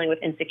was dealing with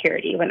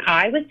insecurity, when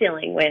I was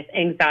dealing with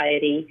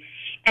anxiety.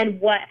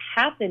 And what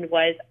happened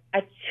was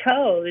I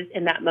chose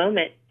in that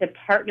moment to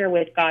partner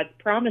with God's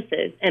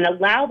promises and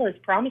allow those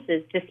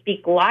promises to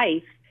speak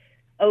life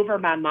over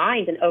my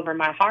mind and over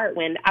my heart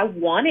when I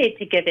wanted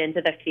to give in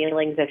to the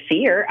feelings of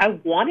fear. I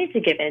wanted to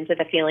give in to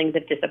the feelings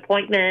of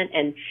disappointment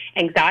and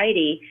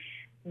anxiety.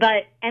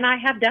 And I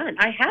have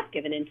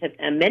given in to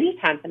them many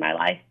times in my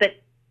life. But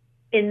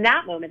in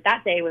that moment,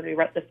 that day when we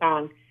wrote the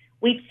song,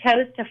 we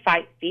chose to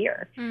fight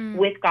fear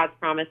with God's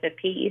promise of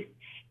peace.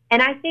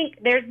 And I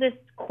think there's this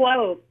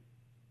quote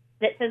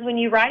that says when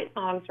you write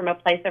songs from a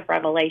place of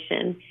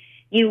revelation,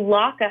 You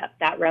lock up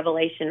that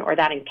revelation or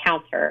that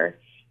encounter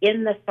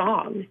in the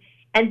song.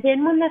 And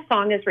then when the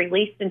song is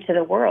released into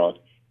the world,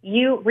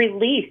 you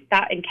release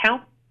that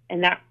encounter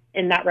and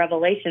that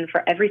revelation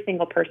for every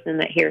single person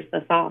that hears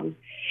the song.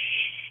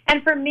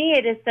 And for me,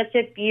 it is such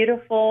a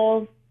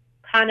beautiful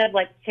kind of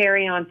like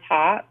cherry on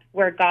top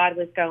where God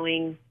was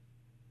going,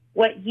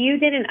 what you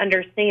didn't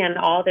understand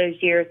all those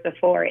years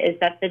before is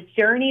that the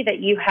journey that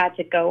you had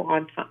to go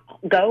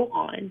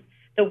on,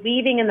 the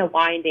weaving and the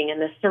winding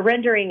and the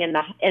surrendering and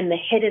the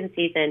hidden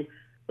season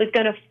was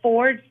going to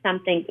forge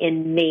something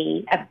in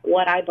me of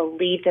what I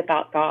believed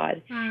about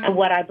God and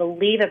what I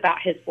believe about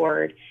his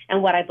word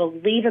and what I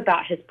believe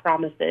about his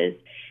promises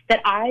that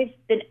I've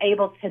been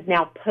able to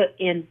now put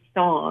in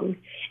song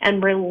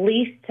and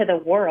release to the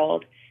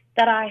world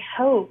that I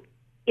hope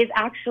is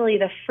actually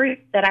the fruit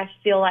that I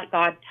feel like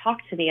God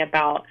talked to me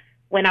about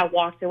when I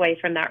walked away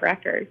from that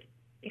record.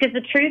 Because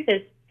the truth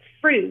is,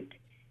 fruit,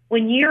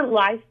 when your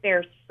life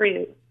bears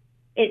fruit,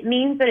 it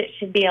means that it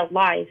should be a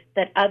life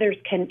that others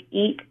can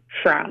eat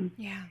from.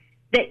 Yeah.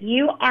 That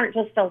you aren't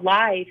just a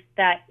life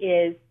that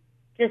is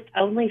just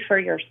only for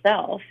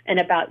yourself and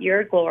about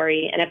your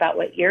glory and about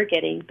what you're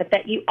getting, but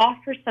that you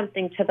offer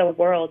something to the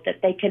world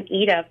that they can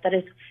eat of that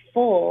is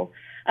full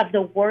of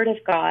the Word of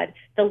God,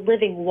 the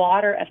living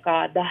water of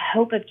God, the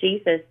hope of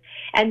Jesus,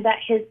 and that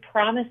his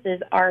promises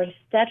are as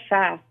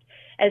steadfast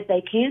as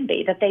they can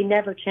be, that they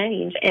never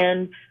change.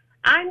 And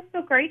I'm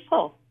so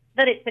grateful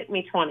that it took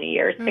me 20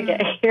 years to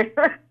get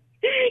here.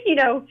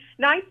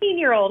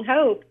 19-year-old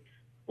Hope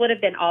would have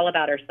been all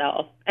about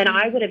herself, and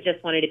I would have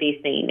just wanted to be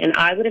seen, and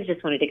I would have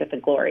just wanted to get the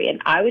glory, and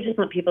I would just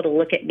want people to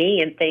look at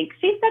me and think,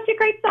 she's such a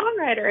great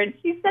songwriter, and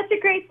she's such a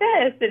great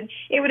this, and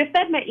it would have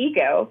fed my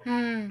ego.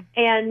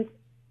 And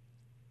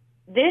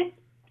this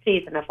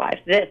season of life,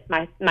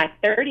 my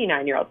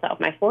 39-year-old self,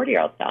 my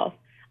 40-year-old self,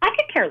 I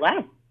could care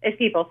less if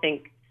people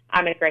think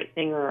I'm a great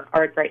singer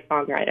or a great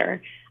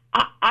songwriter.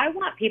 I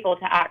want people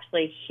to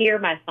actually hear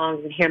my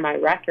songs and hear my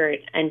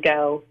records and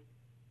go,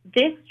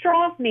 this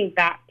draws me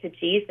back to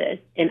Jesus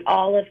in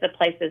all of the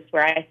places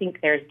where I think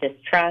there's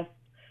distrust,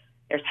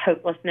 there's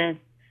hopelessness,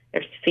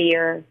 there's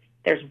fear,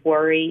 there's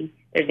worry,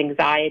 there's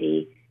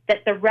anxiety,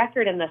 that the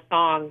record and the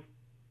songs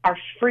are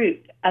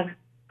fruit of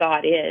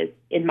God is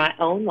in my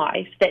own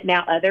life that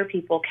now other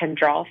people can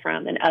draw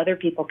from and other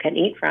people can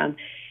eat from.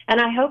 And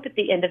I hope at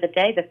the end of the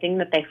day, the thing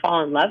that they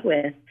fall in love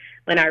with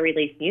when I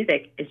release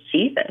music is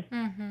Jesus,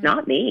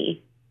 not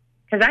me.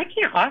 Because I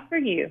can't offer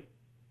you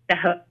the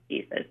hope of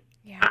Jesus.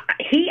 Yeah.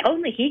 He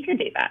can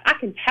do that. I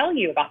can tell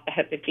you about the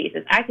hope of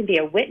Jesus. I can be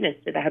a witness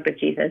to the hope of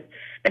Jesus.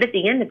 But at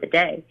the end of the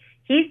day,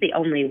 he's the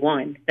only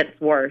one that's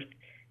worth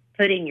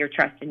putting your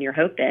trust and your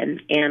hope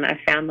in. And I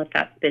found that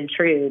that's been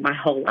true my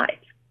whole life.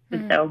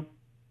 And so,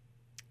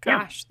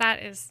 gosh,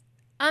 that is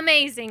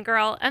amazing,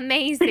 girl.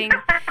 Amazing.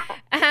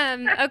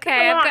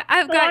 Okay,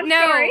 I've got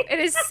story. It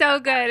is so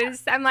good.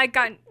 I'm like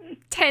got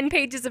 10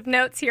 pages of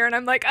notes here, and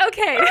I'm like,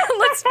 okay,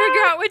 let's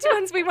figure out which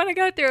ones we want to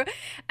go through.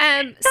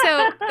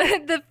 So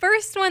the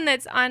first one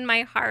that's on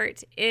my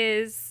heart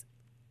is,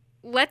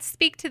 let's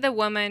speak to the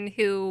woman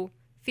who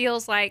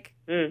feels like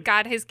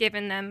God has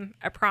given them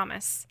a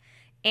promise,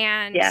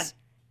 and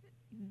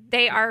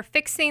they are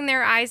fixing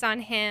their eyes on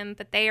him,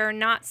 but they are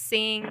not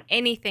seeing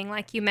anything,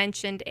 like you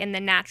mentioned, in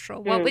the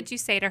natural. What would you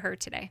say to her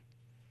today?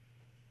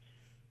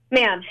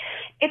 Man,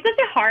 it's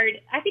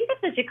I think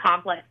that's such a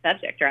complex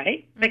subject,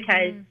 right?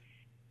 Because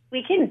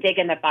we can dig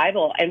in the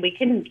Bible and we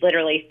can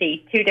literally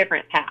see two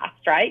different paths,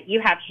 right?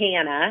 You have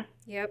Hannah,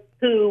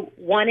 who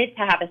wanted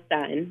to have a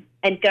son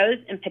and goes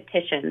and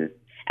petitions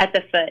at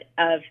the foot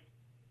of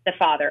the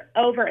father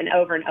over and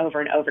over and over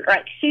and over.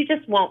 Right? She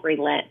just won't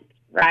relent,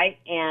 right?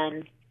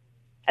 And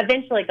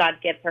eventually God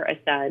gives her a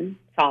son,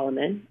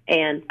 Solomon.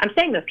 And I'm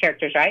saying those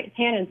characters, right? It's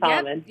Hannah and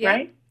Solomon,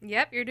 right?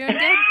 Yep, you're doing good.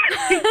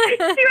 Do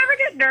you ever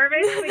get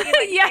nervous when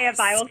you say a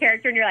Bible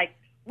character and you're like,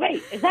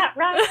 wait, is that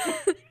right?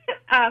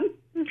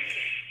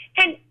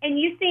 And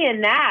you see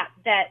in that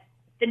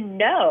the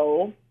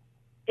no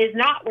is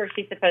not where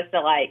she's supposed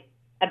to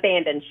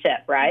abandon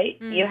ship,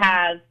 right? You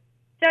have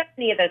so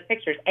many of those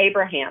pictures.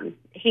 Abraham,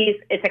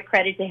 it's a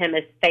credit to him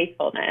as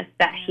faithfulness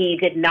that he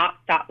did not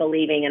stop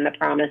believing in the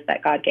promise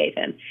that God gave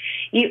him.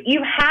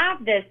 You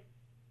have this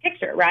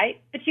picture,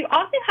 right? But you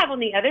also have on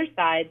the other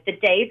side the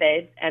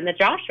Davids and the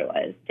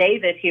Joshuas.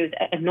 David, who's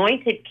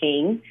anointed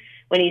king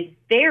when he's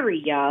very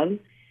young,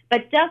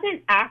 but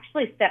doesn't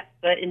actually step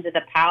foot into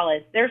the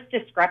palace. There's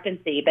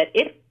discrepancy, but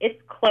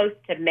it's close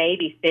to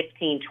maybe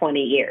 15, 20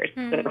 years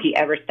before he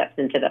ever steps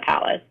into the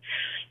palace.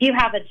 You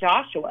have a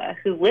Joshua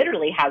who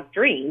literally has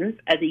dreams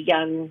as a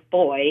young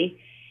boy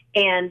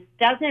and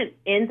doesn't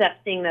end up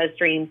seeing those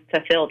dreams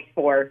fulfilled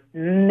for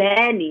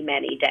many,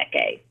 many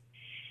decades.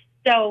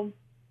 So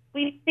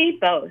we see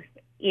both,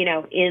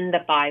 in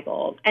the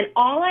Bible. And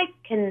all I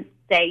can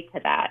say to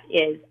that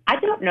is, I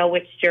don't know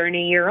which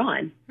journey you're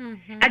on.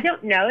 I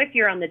don't know if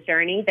you're on the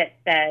journey that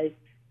says,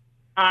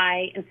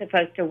 I am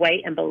supposed to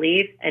wait and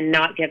believe and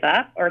not give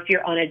up, or if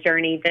you're on a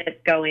journey that's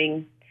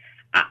going,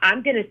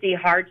 I'm going to see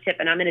hardship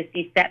and I'm going to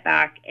see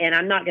setback, and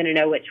I'm not going to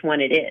know which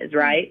one it is,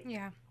 right?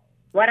 Yeah.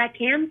 What I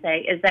can say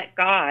is that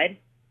God,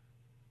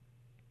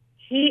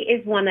 He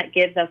is one that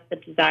gives us the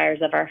desires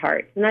of our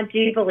hearts. And I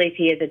do believe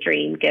He is a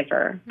dream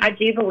giver. I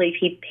do believe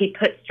He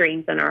puts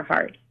dreams in our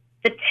hearts.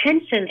 The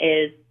tension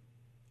is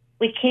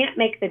we can't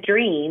make the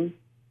dream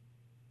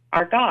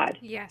our God.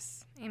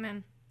 Yes.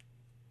 Amen.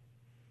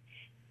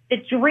 The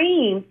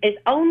dream is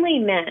only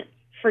meant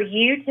for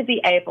you to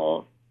be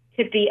able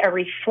to be a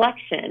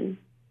reflection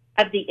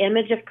of the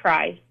image of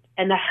Christ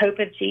and the hope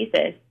of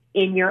Jesus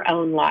in your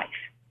own life.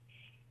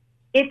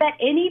 If at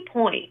any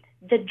point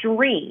the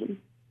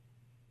dream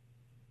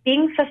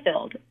being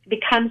fulfilled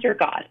becomes your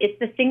God, it's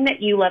the thing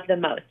that you love the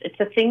most, it's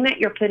the thing that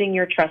you're putting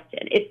your trust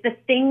in, it's the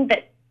thing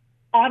that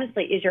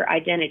honestly is your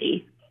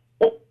identity,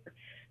 or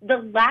the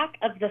lack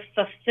of the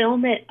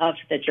fulfillment of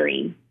the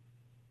dream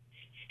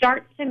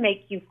starts to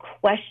make you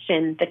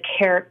question the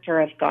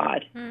character of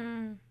God,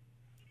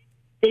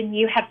 then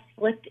you have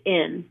slipped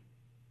in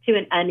to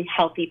an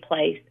unhealthy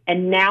place.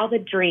 And now the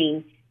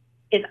dream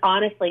is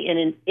honestly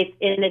it's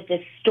in a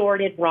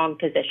distorted, wrong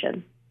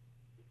position.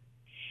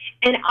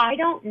 And I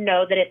don't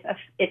know that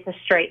it's a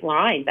straight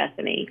line,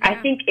 Bethany. Yeah.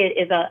 I think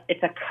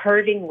it's a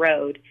curving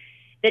road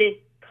that is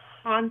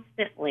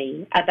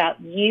constantly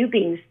about you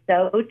being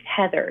so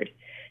tethered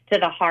to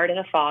the heart of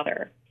the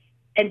Father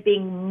and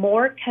being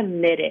more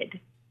committed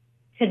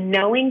to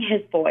knowing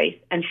His voice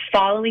and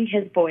following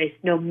His voice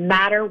no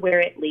matter where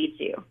it leads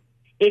you.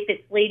 If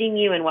it's leading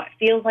you in what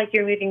feels like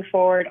you're moving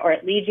forward, or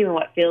it leads you in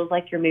what feels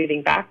like you're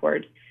moving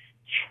backwards,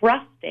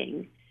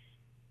 trusting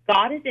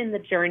God is in the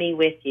journey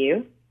with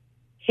you.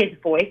 His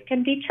voice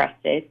can be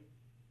trusted,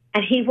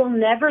 and He will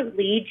never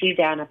lead you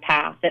down a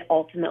path that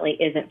ultimately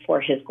isn't for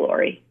His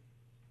glory.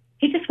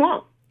 He just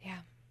won't. Yeah.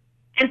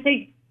 And so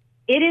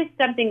it is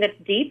something that's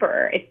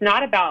deeper. It's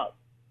not about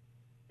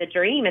the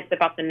dream, it's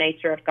about the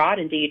nature of God,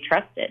 and do you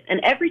trust it?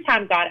 And every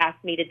time God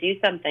asked me to do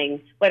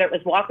something, whether it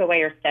was walk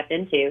away or step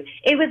into,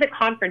 it was a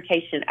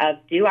confrontation of,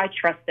 do I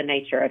trust the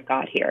nature of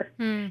God here?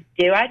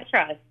 Do I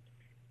trust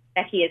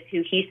that He is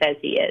who He says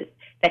He is,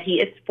 that He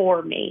is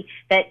for me,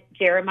 that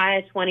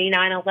Jeremiah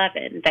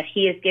 29:11, that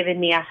He has given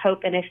me a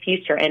hope and a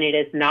future, and it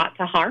is not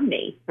to harm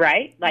me,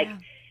 right? Like,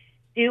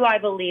 do I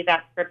believe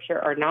that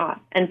scripture or not?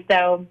 And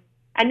so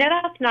I know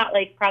that's not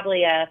like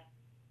probably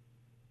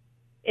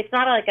it's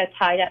not like a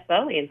tied-up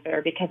bow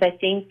answer, because I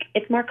think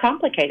it's more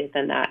complicated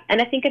than that.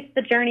 And I think it's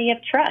the journey of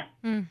trust,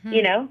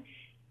 you know?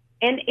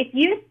 And if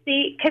you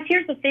see, because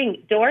here's the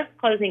thing, doors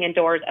closing and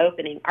doors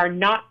opening are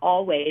not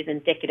always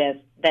indicative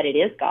that it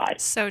is God.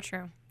 So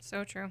true.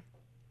 So true.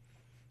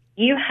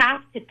 You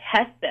have to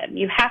test them.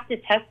 You have to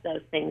test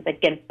those things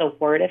against the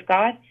Word of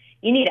God.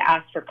 You need to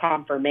ask for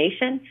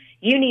confirmation.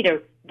 You need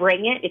to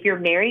bring it. If you're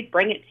married,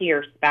 bring it to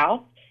your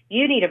spouse.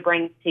 You need to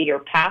bring it to your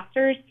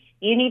pastors.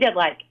 You need to,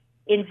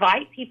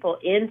 invite people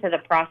into the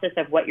process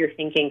of what you're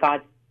thinking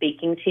God's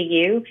speaking to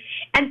you,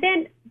 and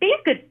then be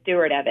a good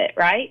steward of it,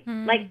 right?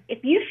 Like,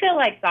 if you feel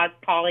like God's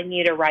calling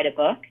you to write a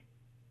book,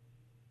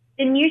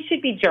 then you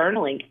should be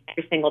journaling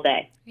every single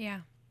day.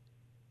 Yeah.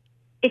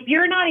 If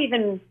you're not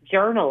even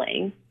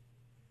journaling,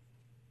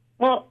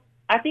 well,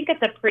 I think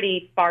it's a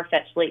pretty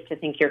far-fetched leap to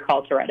think you're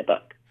called to write a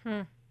book.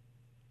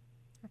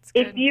 That's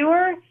good. If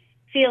you're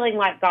feeling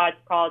like God's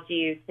called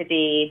you to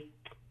be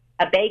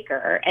a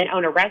baker and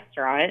own a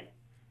restaurant,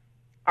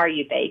 are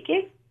you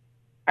baking?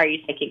 Are you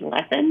taking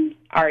lessons?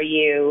 Are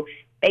you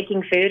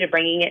baking food and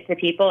bringing it to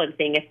people and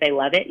seeing if they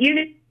love it?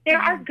 There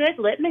are good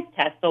litmus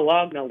tests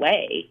along the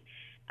way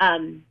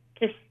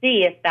to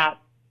see if that's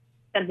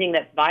something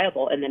that's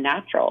viable in the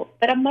natural.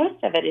 But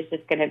most of it is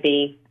just going to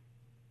be,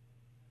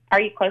 are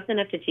you close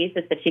enough to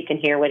Jesus that you can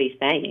hear what He's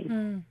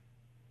saying?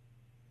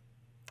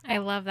 I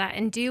love that.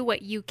 And do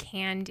what you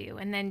can do,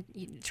 and then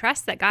you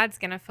trust that God's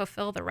going to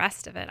fulfill the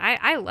rest of it.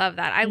 I love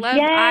that. I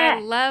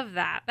love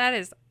that. That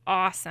is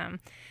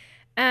awesome.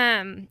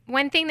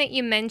 One thing that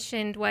you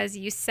mentioned was,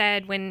 you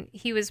said when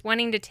He was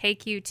wanting to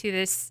take you to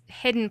this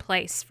hidden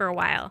place for a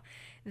while,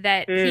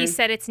 that He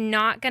said it's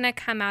not going to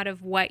come out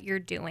of what you're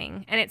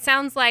doing. And it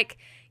sounds like,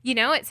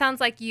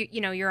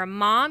 you're a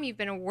mom, you've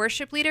been a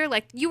worship leader,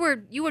 like you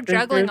were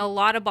juggling a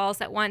lot of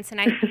balls at once.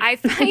 And I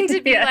find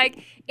to be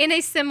like in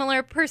a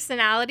similar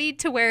personality,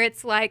 to where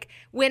it's like,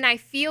 when I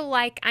feel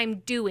like I'm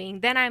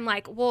doing, then I'm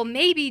like, well,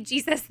 maybe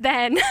Jesus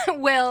then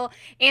will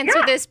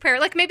answer this prayer.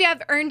 Like, maybe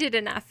I've earned it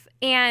enough.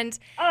 And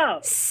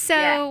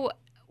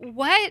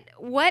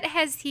what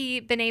has He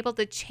been able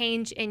to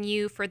change in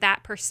you for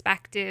that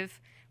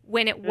perspective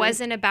when it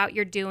wasn't about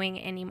your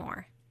doing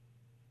anymore?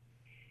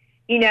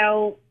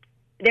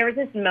 There was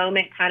this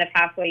moment kind of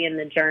halfway in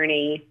the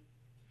journey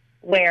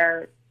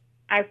where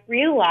I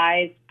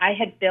realized I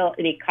had built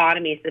an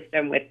economy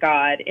system with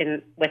God,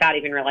 and without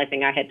even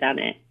realizing I had done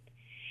it,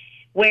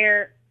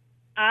 where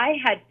I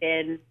had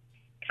been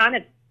kind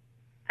of,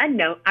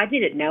 I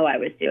didn't know I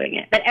was doing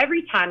it, but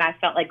every time I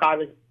felt like God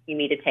was asking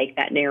me to take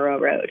that narrow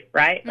road,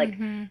 right? Like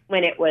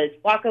when it was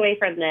walk away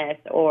from this,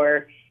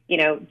 or,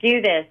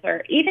 do this,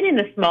 or even in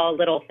the small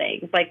little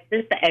things, like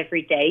just the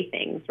everyday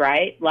things,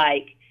 right?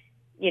 Like,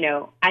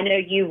 I know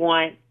you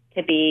want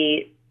to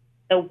be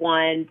the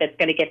one that's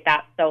going to get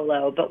that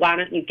solo, but why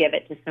don't you give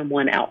it to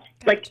someone else?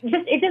 Like,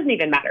 it doesn't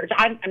even matter. So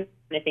I'm going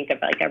to think of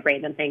like a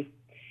random thing.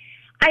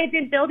 I have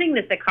been building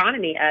this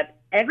economy up.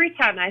 Every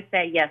time I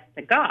say yes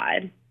to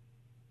God,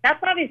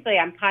 that's obviously,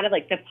 I'm kind of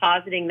like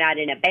depositing that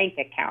in a bank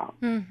account.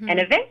 Mm-hmm. And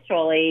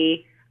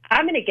eventually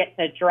I'm going to get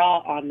to draw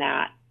on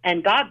that,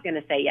 and God's going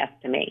to say yes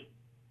to me.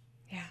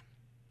 Yeah.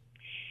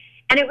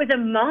 And it was a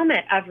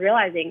moment of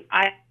realizing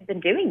I've been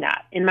doing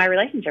that in my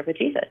relationship with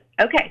Jesus.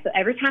 Okay, so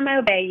every time I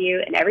obey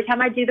you, and every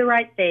time I do the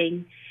right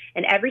thing,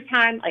 and every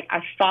time like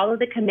I follow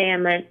the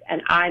commandments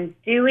and I'm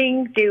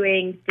doing,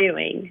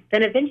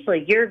 then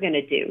eventually you're going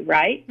to do,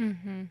 right?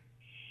 Mm-hmm.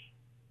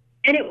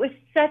 And it was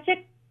such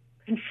a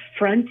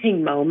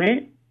confronting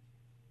moment,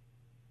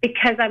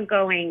 because I'm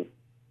going,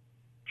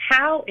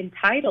 how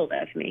entitled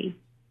of me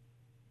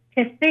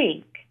to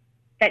think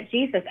that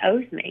Jesus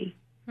owes me.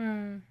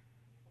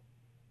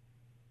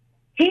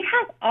 He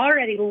has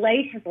already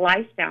laid his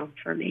life down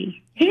for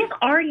me. He has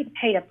already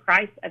paid a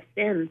price of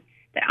sin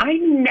that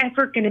I'm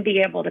never going to be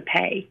able to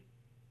pay.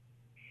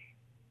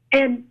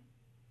 And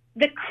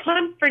the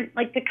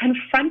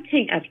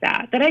confronting of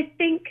that I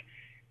think,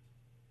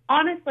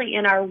 honestly,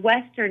 in our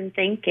Western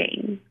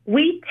thinking,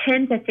 we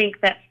tend to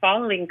think that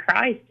following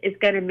Christ is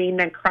going to mean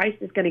that Christ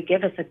is going to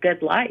give us a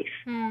good life.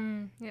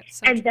 Yep,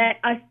 so And true. that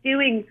us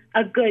doing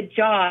a good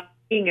job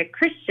being a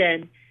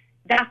Christian,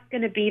 that's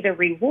going to be the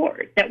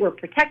reward, that we're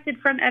protected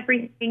from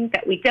everything,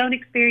 that we don't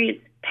experience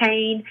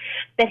pain,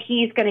 that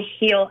he's going to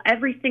heal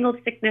every single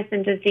sickness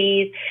and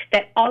disease,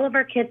 that all of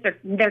our kids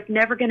they're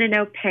never going to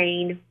know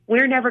pain.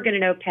 We're never going to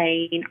know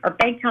pain. Our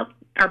bank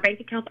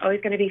account's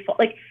always going to be full.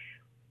 Like,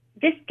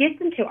 this gets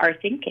into our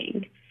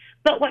thinking.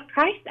 But what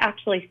Christ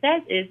actually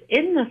says is,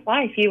 in this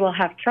life you will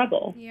have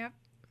trouble. Yep.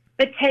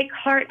 But take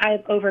heart, I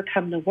have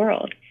overcome the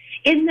world.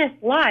 In this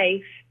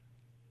life,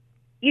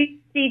 you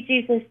see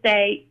Jesus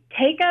say,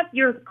 take up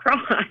your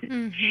cross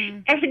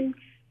and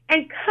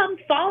come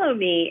follow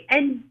me,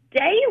 and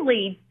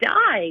daily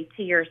die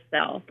to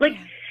yourself. Like,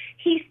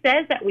 he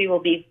says that we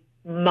will be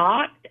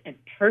mocked and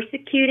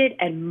persecuted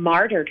and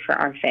martyred for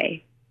our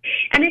faith.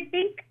 And I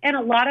think in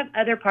a lot of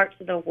other parts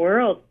of the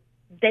world,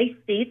 they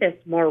see this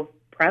more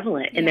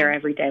prevalent in their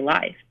everyday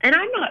life. And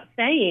I'm not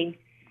saying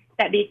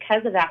that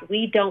because of that,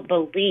 we don't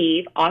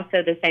believe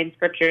also the same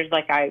scriptures,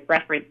 like I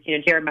referenced,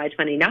 Jeremiah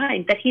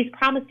 29, that he's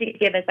promised to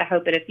give us a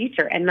hope and a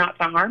future and not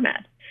to harm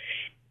us.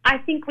 I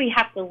think we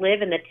have to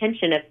live in the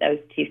tension of those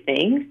two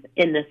things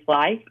in this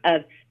life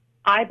of,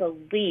 I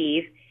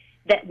believe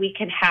that we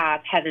can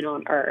have heaven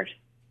on earth,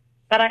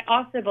 but I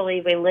also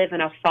believe we live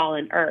in a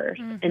fallen earth,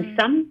 and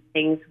some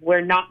things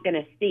we're not going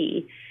to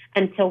see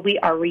until we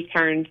are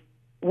returned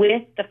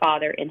with the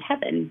Father in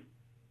heaven.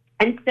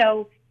 And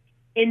so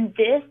in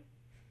this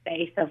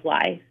space of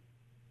life,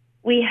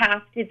 we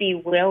have to be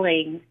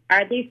willing, or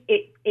at least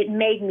it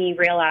made me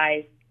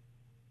realize,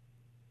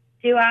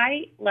 do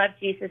I love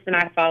Jesus and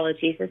I follow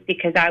Jesus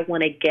because I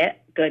want to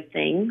get good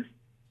things?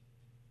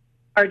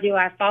 Or do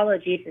I follow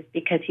Jesus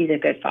because he's a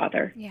good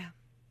father? Yeah.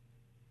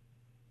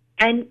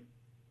 And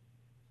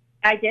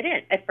I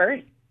didn't at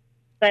first,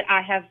 but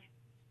I have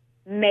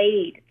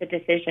made the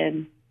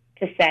decision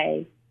to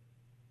say,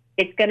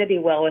 it's going to be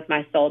well with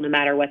my soul no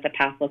matter what the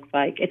path looks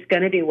like. It's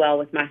going to be well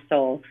with my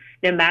soul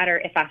no matter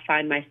if I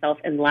find myself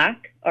in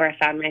lack or I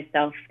find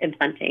myself in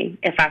plenty.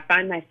 If I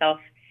find myself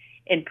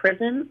in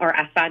prison or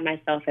I find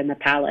myself in the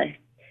palace,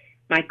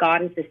 my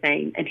God is the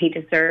same, and he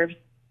deserves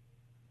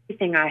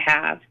everything I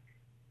have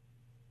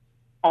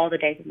all the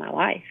days of my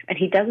life. And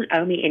he doesn't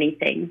owe me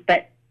anything,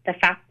 but the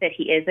fact that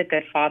he is a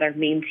good father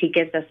means he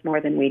gives us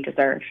more than we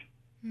deserve.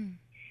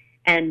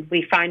 And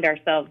we find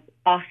ourselves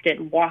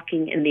often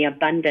walking in the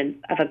abundance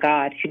of a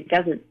God who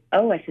doesn't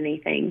owe us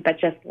anything, but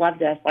just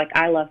loves us like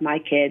I love my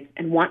kids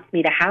and wants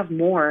me to have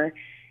more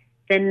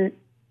than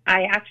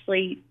I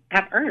actually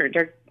have earned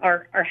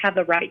or have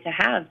the right to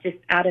have, just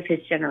out of his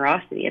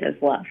generosity and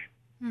his love.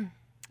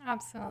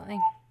 Absolutely.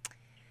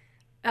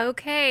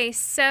 Okay,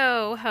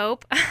 so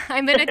Hope,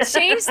 I'm going to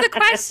change the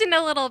question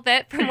a little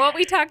bit from what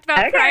we talked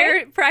about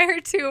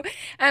prior to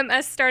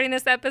us starting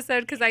this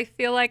episode, because I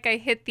feel like I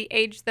hit the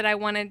age that I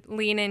want to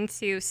lean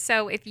into.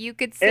 So if you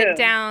could sit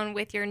down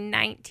with your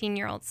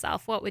 19-year-old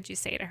self, what would you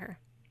say to her?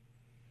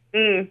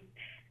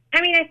 I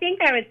mean, I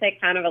think I would say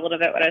kind of a little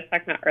bit what I was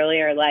talking about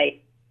earlier,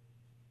 like,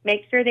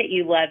 make sure that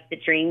you love the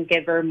dream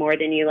giver more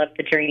than you love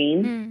the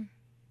dream.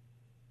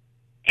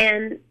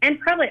 And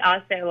probably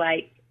also,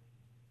 like,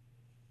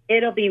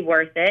 it'll be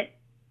worth it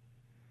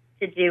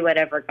to do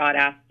whatever God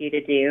asks you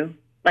to do.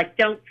 Like,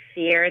 don't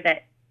fear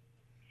that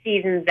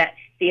seasons that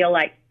feel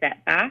like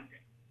setbacks,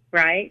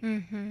 right?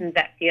 Seasons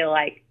that feel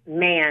like,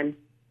 man,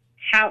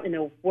 how in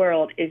the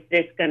world is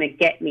this going to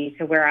get me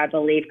to where I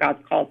believe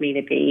God's called me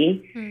to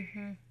be?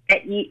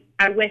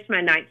 I wish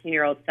my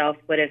 19-year-old self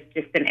would have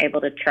just been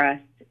able to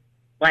trust,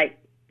 like,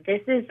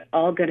 this is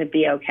all going to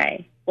be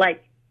okay.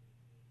 Like,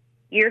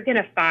 you're going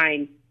to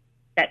find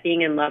that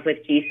being in love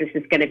with Jesus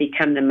is going to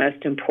become the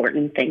most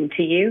important thing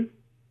to you.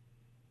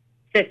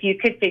 So if you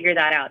could figure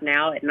that out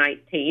now at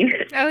 19,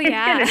 Oh,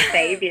 yeah. it's going to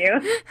save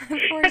you.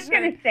 For It's sure.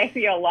 going to save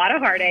you a lot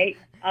of heartache,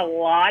 a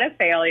lot of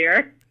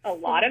failure, a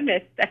lot of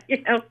mistakes,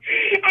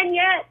 And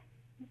yet,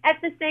 at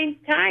the same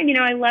time,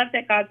 I love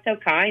that God's so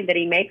kind that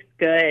he makes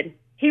good.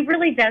 He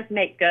really does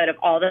make good of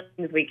all the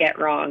things we get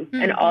wrong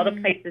and all the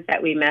places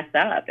that we mess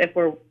up if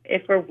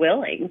we're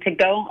willing to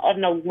go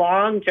on the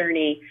long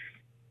journey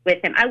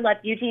with him. I love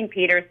Eugene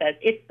Peterson says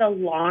it's the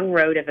long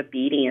road of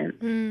obedience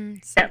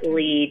that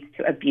leads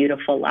to a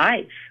beautiful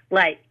life.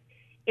 Like,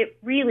 it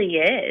really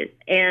is.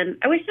 And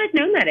I wish I'd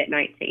known that at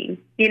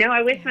 19.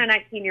 I wish my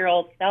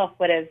 19-year-old self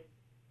would have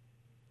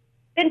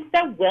been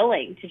so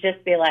willing to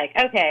just be like,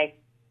 okay,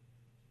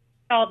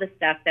 all the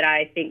stuff that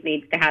I think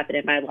needs to happen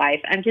in my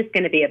life, I'm just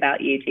going to be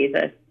about you,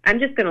 Jesus. I'm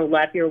just going to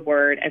love your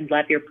word and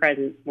love your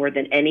presence more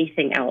than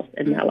anything else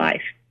in my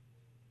life.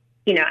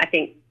 I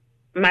think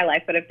my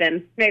life would have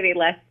been maybe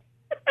less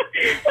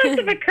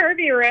of a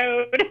curvy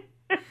road.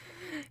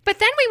 But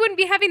then we wouldn't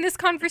be having this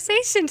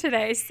conversation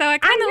today, so I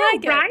kind of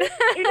like it. Right?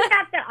 Isn't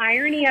that the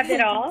irony of it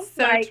all?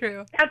 So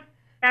true.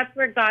 That's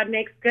where God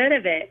makes good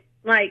of it.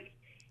 Like,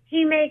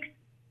 he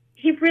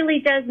really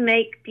does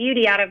make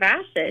beauty out of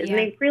ashes, and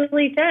he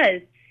really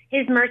does.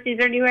 His mercies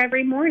are new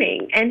every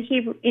morning, and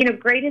he,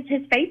 great is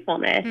his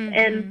faithfulness.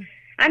 And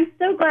I'm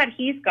so glad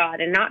he's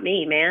God and not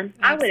me, man.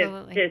 Absolutely. I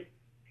would have just,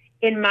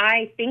 in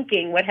my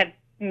thinking, would have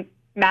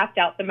mapped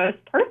out the most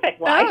perfect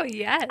life. Oh,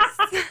 yes.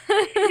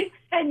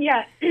 and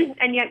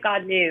yet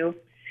God knew.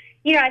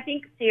 I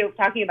think, too,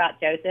 talking about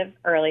Joseph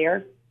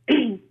earlier,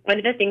 one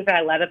of the things that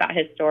I love about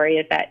his story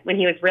is that when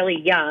he was really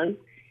young,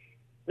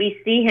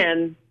 we see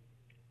him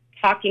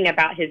talking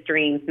about his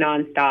dreams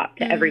nonstop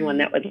to everyone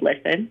that would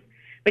listen,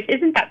 which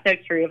isn't that so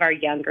true of our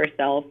younger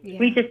selves. Yeah.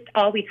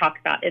 All we talk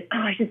about is,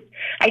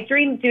 I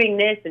dream of doing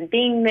this and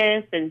being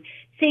this and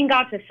seeing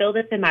God fulfill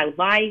this in my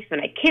life, and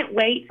I can't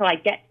wait till I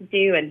get to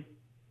do,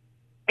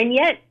 and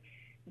yet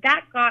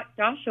that got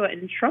Joshua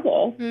in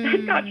trouble.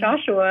 That got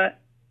Joshua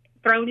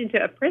thrown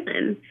into a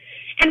prison.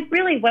 And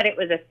really what it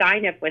was a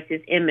sign of was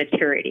his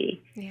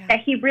immaturity,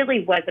 that he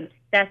really was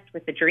obsessed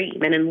with the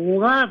dream and in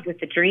love with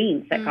the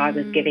dreams that God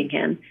was giving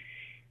him.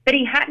 But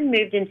he hadn't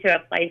moved into a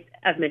place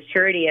of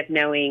maturity of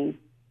knowing,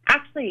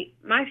 actually,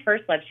 my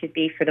first love should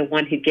be for the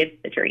one who gives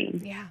the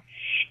dream. Yeah.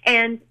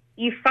 And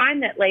you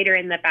find that later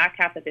in the back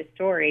half of the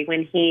story,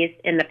 when he's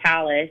in the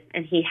palace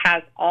and he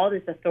has all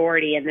this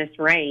authority and this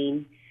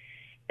reign,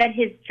 that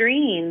his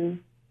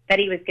dream that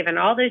he was given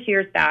all those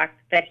years back,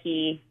 that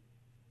he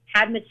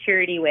had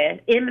immaturity with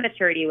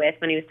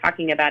when he was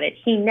talking about it,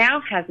 he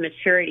now has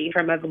maturity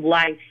from a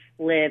life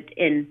lived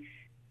in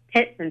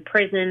pits and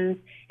prisons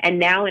and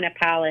now in a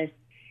palace.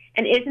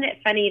 And isn't it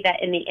funny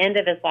that in the end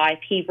of his life,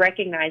 he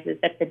recognizes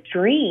that the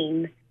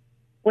dream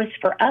was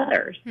for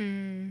others?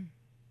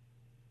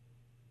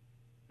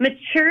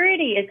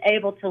 Maturity is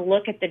able to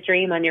look at the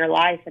dream on your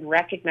life and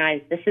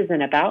recognize, this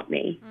isn't about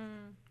me.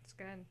 That's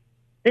good.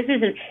 This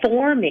isn't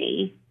for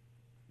me.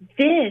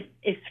 This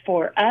is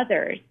for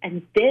others,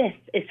 and this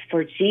is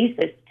for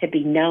Jesus to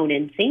be known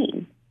and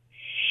seen.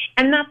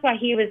 And that's why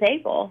he was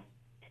able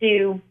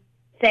to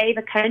save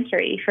a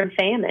country from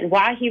famine,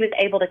 why he was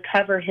able to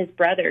cover his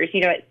brothers.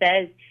 It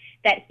says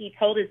that he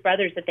told his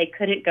brothers that they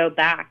couldn't go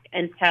back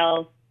and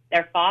tell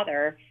their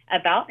father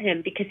about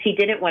him because he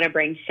didn't want to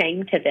bring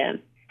shame to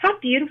them. How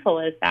beautiful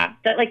is that?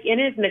 That, like, in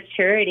his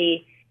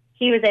maturity,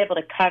 he was able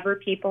to cover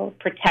people,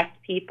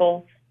 protect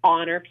people,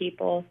 honor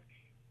people.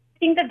 I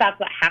think that that's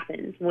what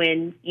happens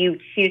when you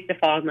choose to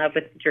fall in love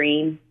with the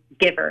dream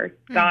giver,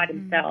 God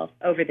himself,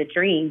 over the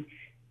dream,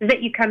 is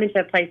that you come into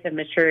a place of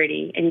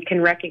maturity and you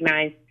can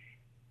recognize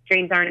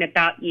dreams aren't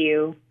about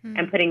you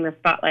and putting the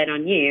spotlight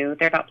on you.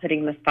 They're about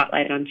putting the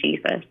spotlight on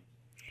Jesus.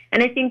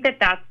 And I think that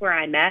that's where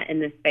I'm at in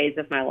this phase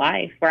of my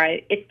life,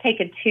 where it's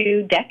taken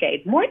 2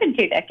 decades, more than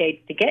 2 decades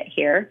to get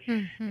here.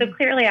 So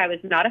clearly I was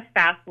not a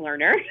fast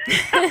learner.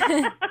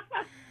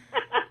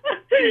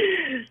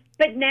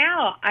 But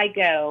now I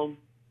go,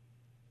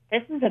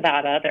 this is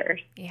about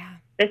others. Yeah.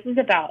 This is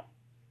about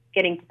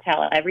getting to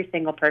tell every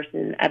single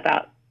person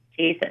about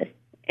Jesus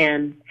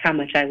and how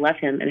much I love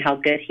him and how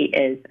good he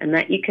is and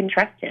that you can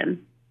trust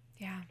him.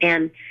 Yeah.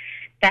 And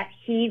that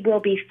he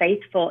will be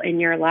faithful in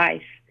your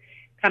life.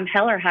 Come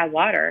hell or high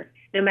water,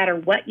 no matter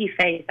what you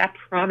face, I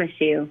promise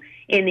you,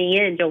 in the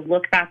end, you'll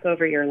look back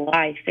over your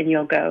life and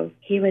you'll go,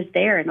 he was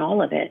there in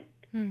all of it.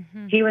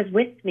 He was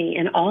with me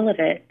in all of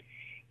it.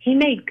 He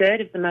made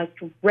good of the most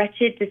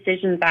wretched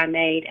decisions I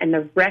made and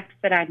the wrecks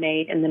that I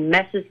made and the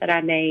messes that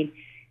I made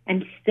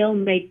and still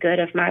made good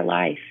of my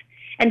life.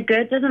 And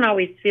good doesn't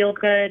always feel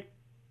good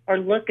or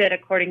look good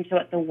according to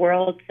what the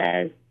world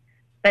says,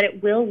 but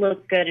it will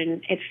look good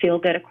and it feel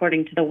good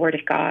according to the Word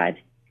of God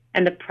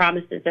and the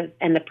promises of,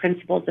 and the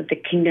principles of the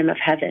kingdom of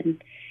heaven.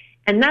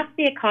 And that's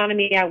the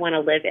economy I want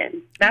to live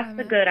in. That's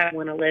the good I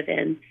want to live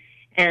in.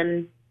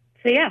 And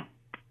so, yeah.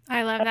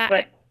 I love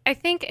that. I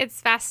think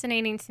it's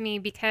fascinating to me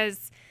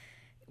because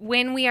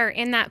when we are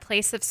in that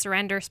place of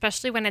surrender,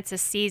 especially when it's a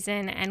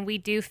season and we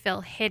do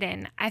feel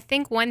hidden, I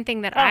think one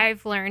thing that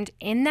I've learned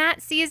in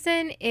that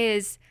season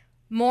is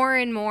more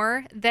and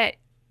more that,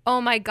 oh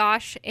my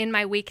gosh, in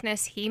my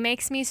weakness, he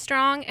makes me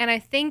strong. And I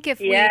think if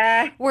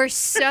we're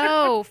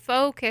so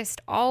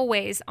focused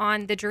always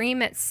on the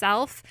dream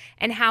itself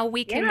and how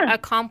we can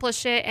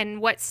accomplish it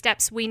and what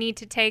steps we need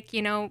to take,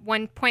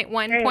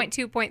 1.1, point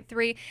 2, point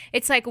 3,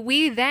 it's like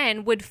we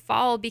then would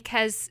fall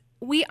because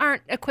we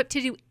aren't equipped to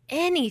do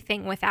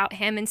anything without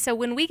him. And so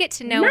when we get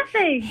to know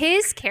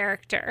his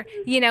character,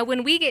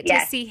 when we get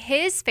to see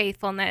his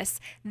faithfulness,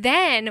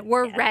 then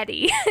we're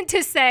ready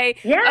to say,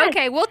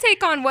 okay, we'll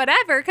take on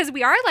whatever, because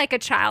we are like a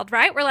child,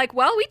 right? We're like,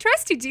 well, we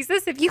trust you,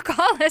 Jesus. If you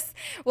call us,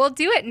 we'll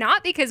do it.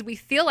 Not because we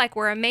feel like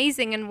we're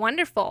amazing and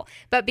wonderful,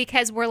 but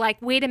because we're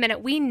like, wait a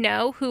minute, we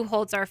know who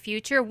holds our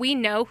future. We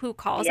know who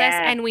calls us,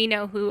 and we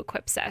know who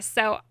equips us.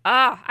 So,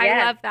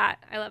 I love that.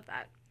 I love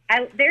that.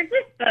 There's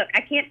this book,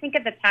 I can't think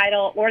of the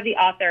title or the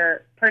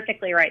author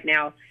perfectly right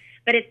now,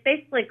 but it's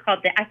basically called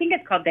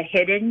The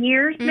Hidden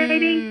Years,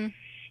 maybe.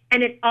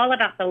 And it's all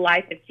about the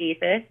life of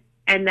Jesus,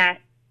 and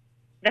that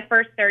the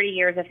first 30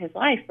 years of his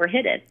life were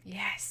hidden.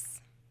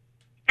 Yes.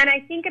 And I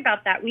think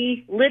about that.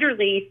 We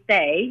literally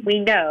say, we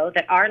know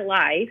that our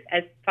life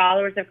as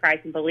followers of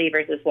Christ and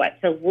believers is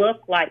what? To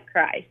look like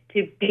Christ,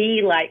 to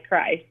be like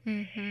Christ.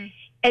 Mm-hmm.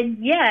 And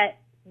yet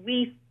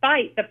we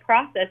fight the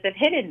process of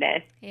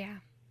hiddenness. Yeah.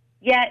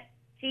 Yet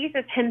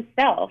Jesus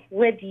himself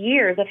lived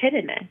years of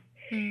hiddenness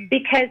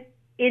because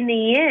in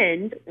the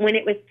end, when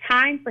it was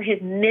time for his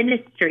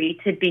ministry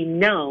to be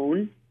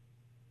known,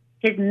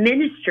 his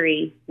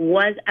ministry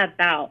was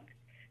about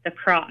the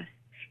cross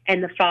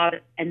and the Father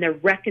and the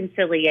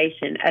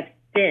reconciliation of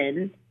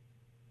sin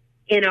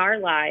in our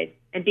lives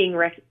and being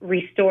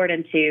restored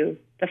unto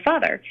the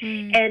Father.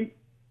 And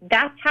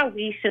that's how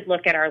we should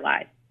look at our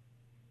lives.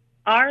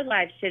 Our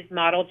lives should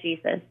model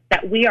Jesus,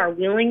 that we are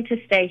willing to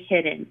stay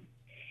hidden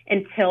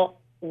until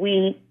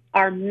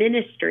our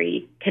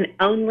ministry can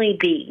only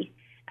be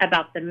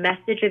about the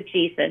message of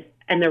Jesus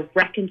and the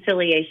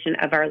reconciliation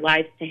of our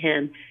lives to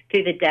him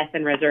through the death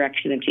and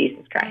resurrection of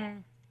Jesus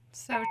Christ.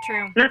 So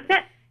true. And that's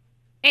it.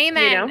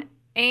 Amen.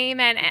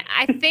 Amen. And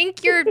I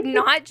think you're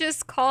not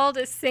just called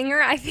a singer.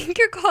 I think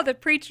you're called a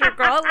preacher,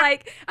 girl.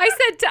 Like I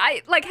said,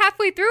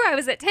 halfway through, I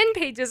was at 10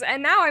 pages,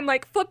 and now I'm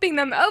like flipping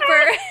them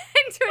over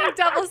and doing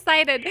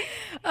double-sided.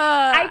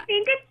 I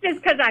think it's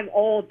just because I'm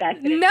old. That's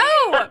it.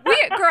 No,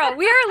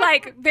 we are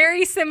like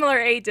very similar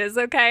ages.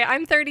 Okay,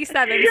 I'm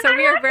 37, so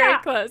we are very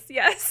close.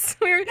 Yes,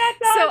 we're.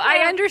 So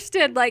I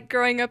understood like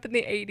growing up in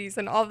the 80s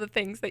and all the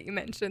things that you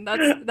mentioned.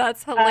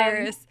 That's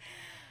hilarious.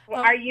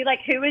 Are you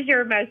who was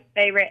your most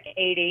favorite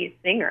 80s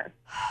singer?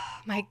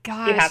 Oh my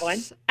gosh. Do you have one?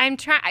 I'm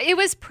trying. It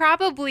was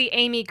probably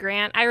Amy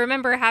Grant. I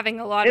remember having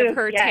a lot of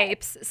her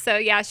tapes. So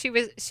yeah, she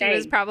was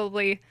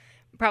probably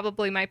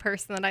my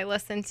person that I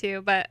listened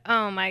to, but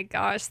oh my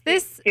gosh.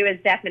 She was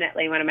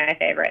definitely one of my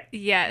favorites.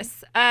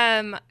 Yes.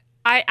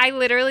 I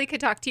literally could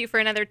talk to you for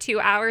another 2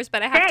 hours,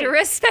 but I have to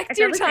respect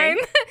your time.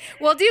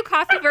 We'll do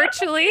coffee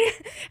virtually.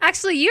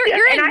 Actually, you're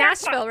in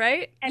Nashville,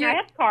 right? And I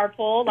have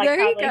carpool,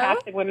 probably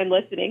half the women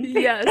listening.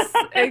 Yes,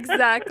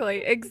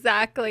 exactly.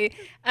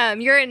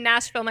 You're in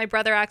Nashville. My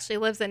brother actually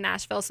lives in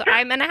Nashville, so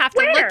I'm going to have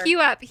to look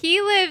you up.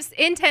 He lives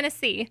in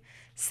Tennessee.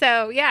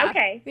 So, yeah.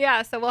 Okay.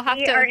 Yeah, so we'll have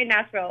to. We are in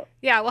Nashville.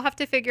 Yeah, we'll have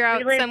to figure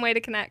out some way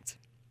to connect.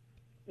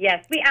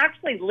 Yes, we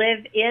actually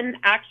live in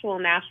actual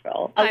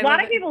Nashville. A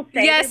lot of people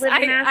say they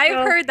live in Nashville.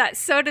 I've heard that.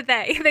 So do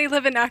they. They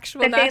live in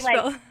actual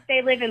Nashville.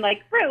 They live in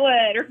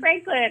Brentwood or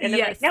Franklin. And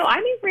they're like, no,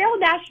 I'm in real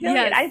Nashville.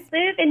 Yes. I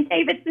live in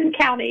Davidson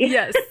County.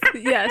 Yes.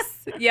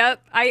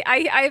 Yep.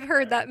 I've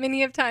heard that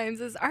many of times.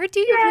 Do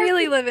you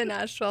really live in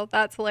Nashville?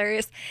 That's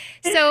hilarious.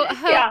 So,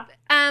 Hope,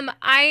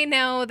 I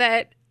know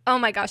that, oh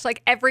my gosh,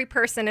 every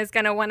person is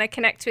going to want to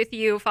connect with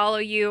you, follow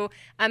you.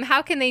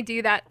 How can they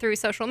do that? Through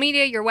social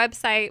media, your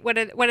website? What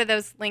are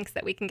those links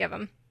that we can give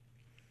them?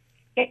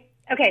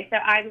 Okay, so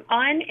I'm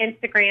on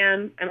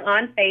Instagram. I'm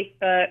on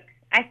Facebook.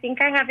 I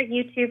think I have a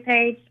YouTube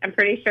page. I'm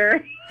pretty sure.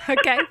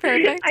 Okay,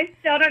 perfect. I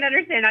still don't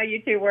understand how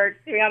YouTube works,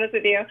 to be honest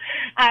with you.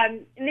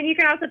 And then you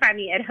can also find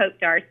me at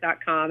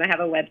hopedarst.com. I have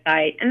a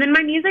website. And then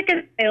my music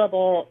is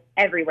available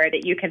everywhere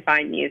that you can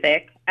find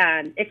music.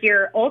 If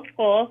you're old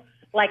school,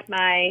 like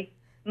my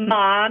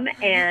mom,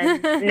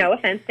 and no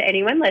offense to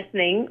anyone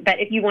listening, but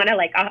if you want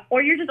to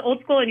or you're just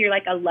old school and you're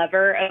a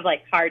lover of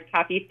hard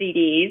copy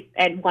CDs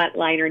and want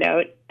liner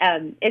notes,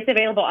 it's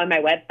available on my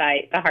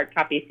website, the hard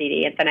copy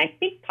CD, and then I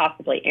think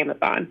possibly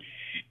Amazon.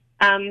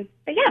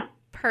 But yeah,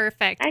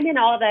 perfect. I'm in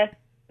all the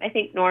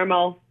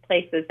normal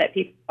places that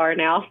people are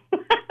now,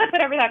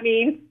 whatever that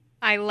means.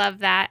 I love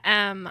that.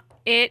 I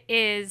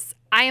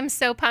am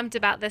so pumped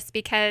about this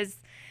because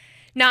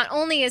not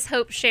only is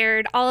Hope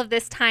shared all of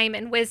this time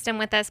and wisdom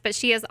with us, but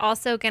she is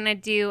also going to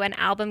do an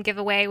album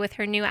giveaway with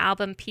her new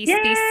album, Peace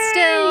Be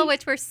Still,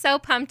 which we're so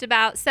pumped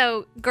about.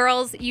 So,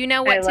 girls, you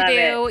know what to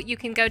do. You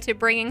can go to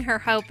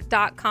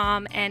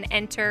bringingherhope.com and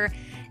enter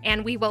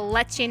and we will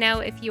let you know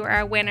if you are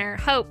a winner.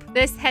 Hope,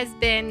 this has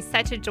been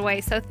such a joy.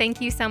 So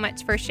thank you so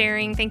much for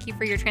sharing. Thank you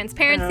for your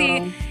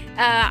transparency.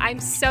 I'm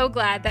so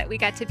glad that we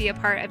got to be a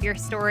part of your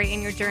story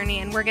and your journey,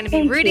 and we're going to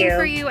be rooting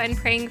for you and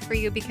praying for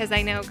you because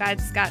I know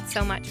God's got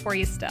so much for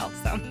you still.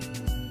 So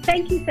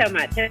thank you so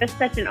much. It was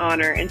such an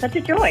honor and such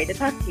a joy to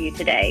talk to you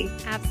today.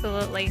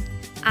 Absolutely.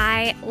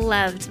 I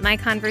loved my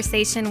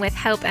conversation with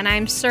Hope, and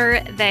I'm sure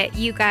that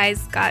you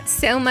guys got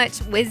so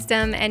much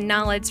wisdom and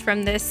knowledge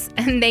from this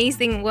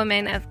amazing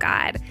woman of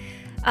God.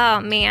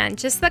 Oh man,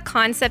 just the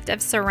concept of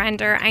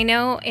surrender. I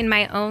know in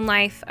my own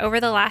life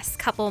over the last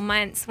couple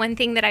months, one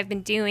thing that I've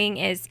been doing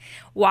is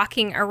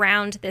walking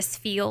around this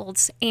field.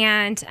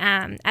 And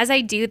as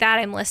I do that,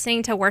 I'm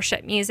listening to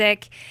worship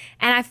music.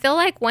 And I feel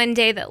like one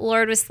day that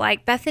Lord was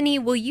like, Bethany,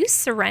 will you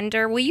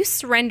surrender? Will you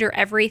surrender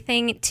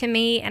everything to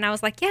me? And I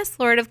was like, yes,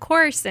 Lord, of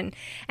course. And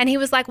he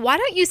was like, why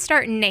don't you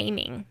start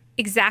naming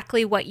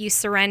exactly what you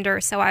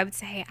surrender? So I would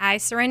say, I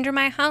surrender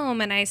my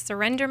home, and I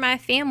surrender my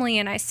family,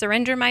 and I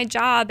surrender my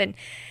job, and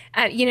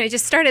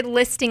just started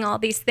listing all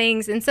these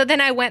things. And so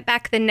then I went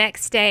back the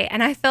next day,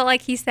 and I felt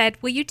like he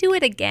said, will you do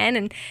it again?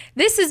 And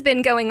this has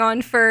been going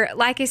on for,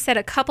 like I said,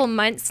 a couple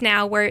months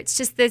now, where it's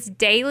just this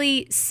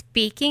daily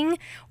speaking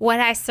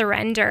what I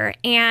surrender.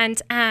 And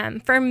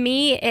for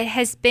me, it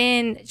has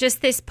been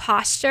just this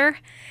posture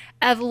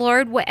of,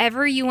 Lord,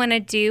 whatever you want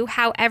to do,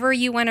 however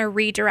you want to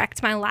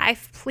redirect my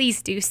life,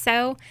 please do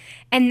so.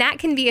 And that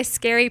can be a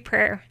scary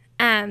prayer.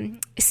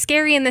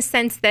 Scary in the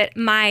sense that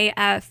my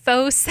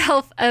faux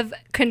self of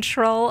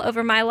control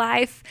over my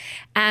life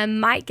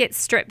might get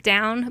stripped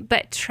down,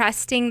 but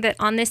trusting that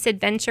on this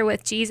adventure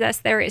with Jesus,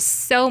 there is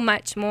so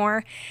much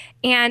more.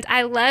 And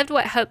I loved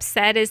what Hope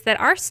said, is that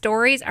our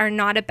stories are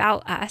not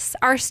about us.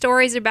 Our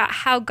stories are about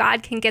how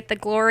God can get the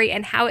glory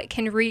and how it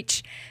can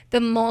reach the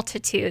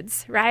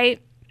multitudes,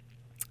 right?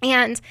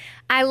 And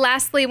I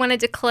lastly wanted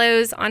to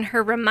close on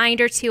her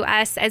reminder to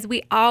us, as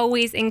we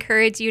always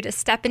encourage you to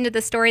step into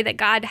the story that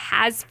God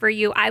has for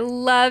you. I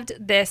loved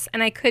this,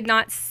 and I could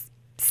not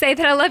say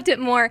that I loved it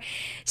more.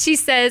 She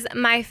says,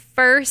 my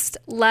first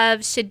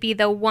love should be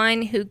the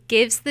one who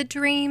gives the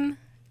dream,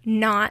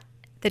 not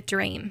the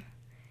dream.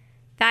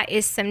 That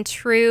is some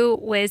true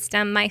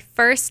wisdom. My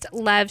first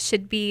love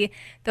should be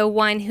the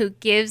one who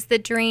gives the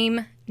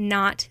dream,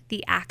 not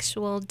the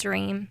actual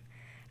dream.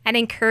 I'd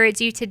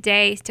encourage you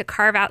today to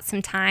carve out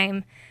some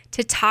time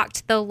to talk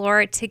to the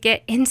Lord, to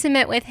get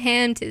intimate with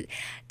Him, to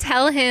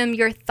tell Him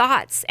your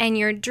thoughts and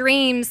your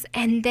dreams,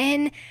 and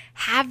then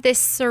have this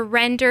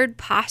surrendered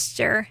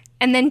posture.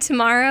 And then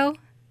tomorrow,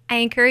 I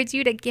encourage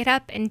you to get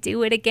up and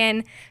do it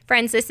again.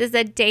 Friends, this is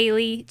a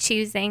daily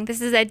choosing.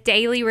 This is a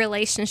daily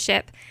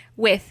relationship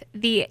with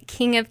the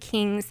King of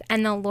Kings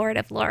and the Lord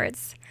of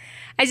Lords.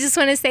 I just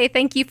want to say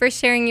thank you for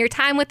sharing your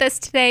time with us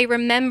today.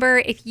 Remember,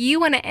 if you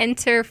want to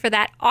enter for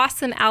that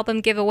awesome album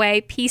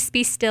giveaway, Peace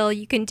Be Still,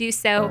 you can do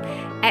so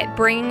at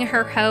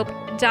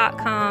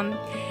bringherhope.com.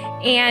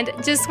 And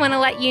just want to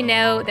let you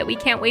know that we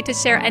can't wait to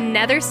share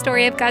another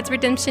story of God's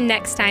redemption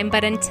next time.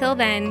 But until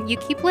then, you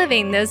keep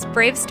living those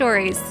brave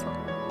stories.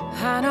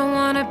 I don't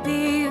want to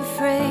be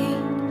afraid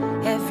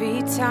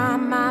every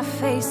time I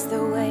face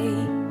the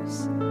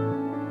waves.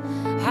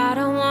 I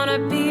don't want to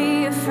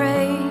be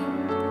afraid.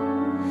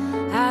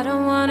 I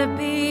don't want to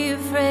be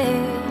afraid.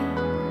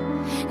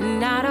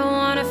 And I don't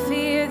want to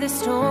fear the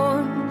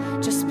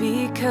storm just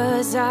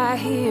because I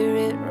hear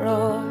it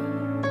roar.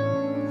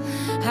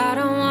 I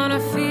don't want to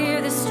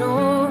fear the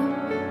storm.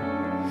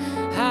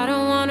 I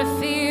don't want to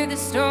fear the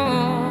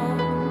storm.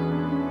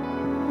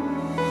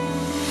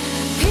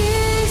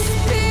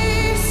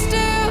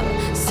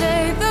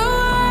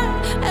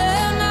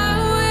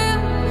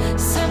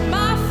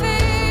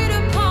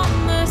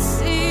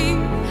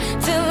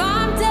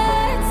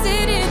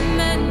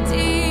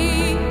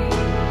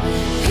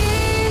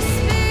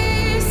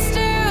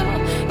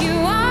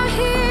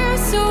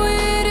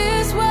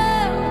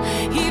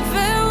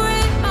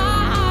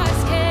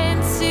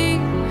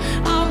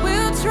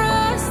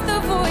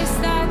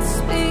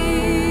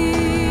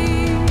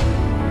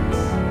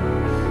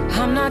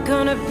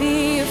 Gonna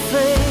be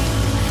afraid,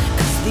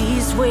 'cause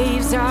these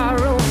waves are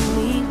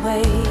only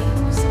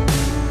waves.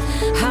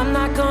 I'm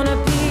not gonna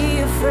be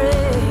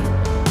afraid.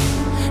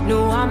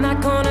 No, I'm not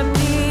gonna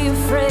be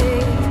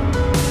afraid.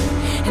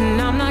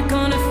 And I'm not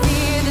gonna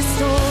fear the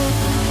storm.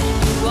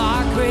 You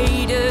are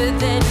greater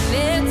than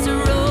its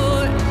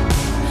roar.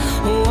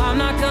 Oh, I'm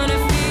not gonna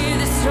fear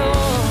the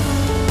storm.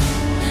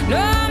 No,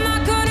 I'm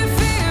not gonna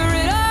fear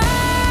it all.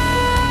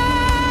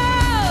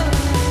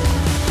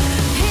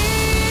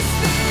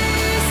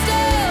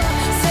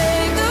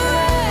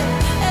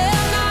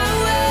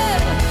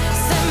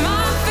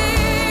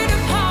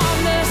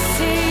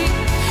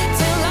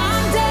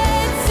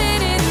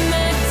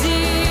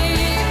 Deep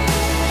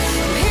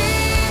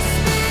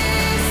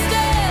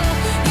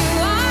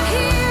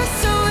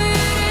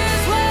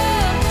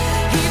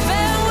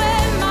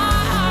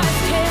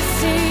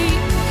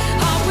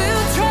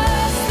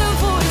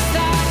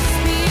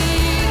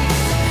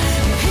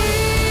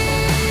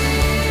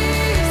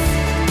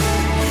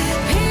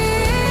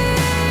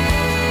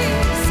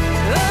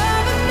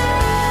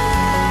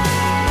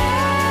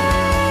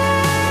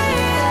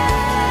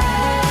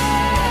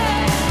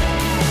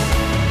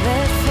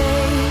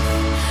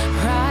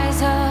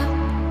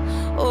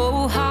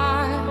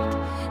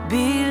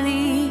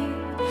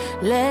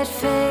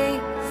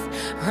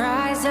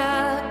rise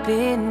up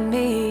in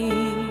me.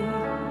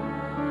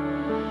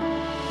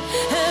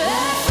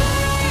 Let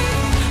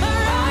faith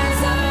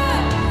rise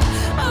up,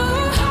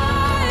 oh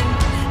heart,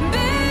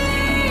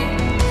 believe.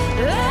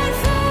 Let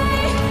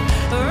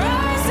faith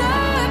rise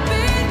up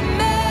in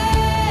me.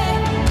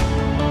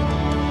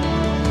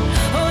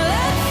 Oh,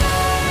 let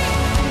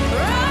faith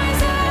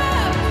rise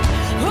up,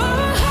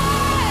 oh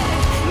heart,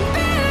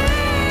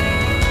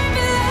 believe.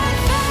 Let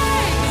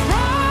faith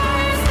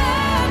rise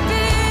up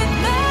in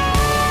me.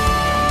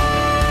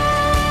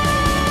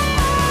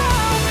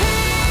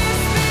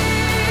 Peace be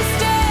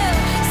still,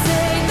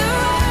 say the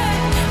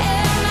word,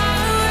 and I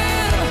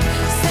will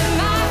set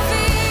my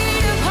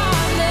feet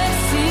upon the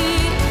sea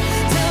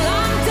till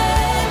I'm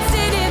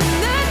dancing in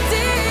the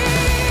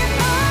deep.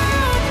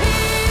 Oh,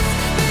 peace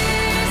be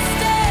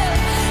still,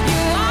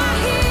 you are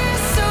here,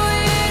 so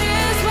it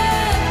is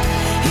well.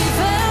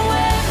 Even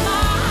when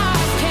my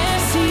eyes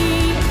can't see,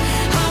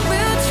 I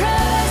will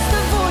trust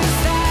the voice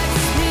that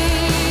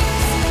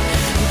speaks.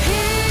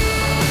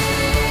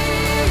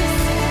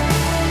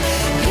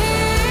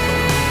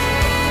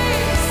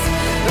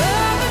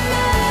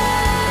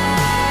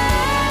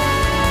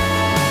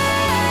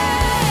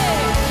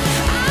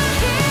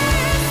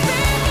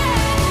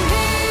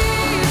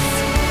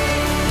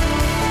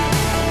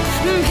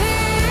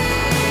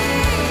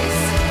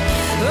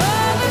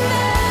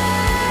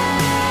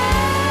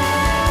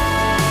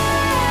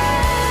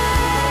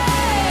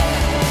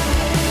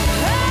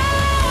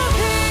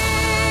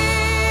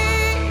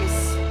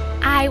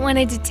 I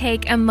wanted to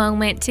take a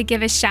moment to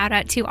give a shout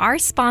out to our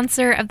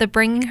sponsor of the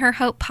Bringing Her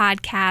Hope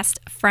podcast,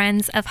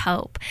 Friends of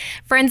Hope.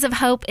 Friends of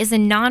Hope is a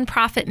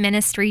nonprofit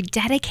ministry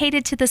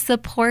dedicated to the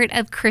support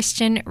of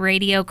Christian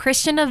radio,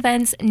 Christian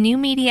events, new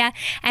media,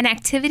 and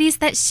activities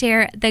that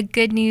share the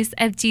good news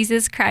of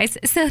Jesus Christ.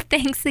 So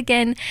thanks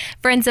again,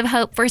 Friends of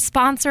Hope, for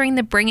sponsoring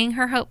the Bringing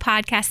Her Hope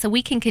podcast so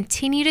we can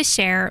continue to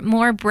share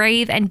more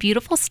brave and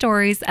beautiful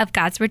stories of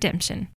God's redemption.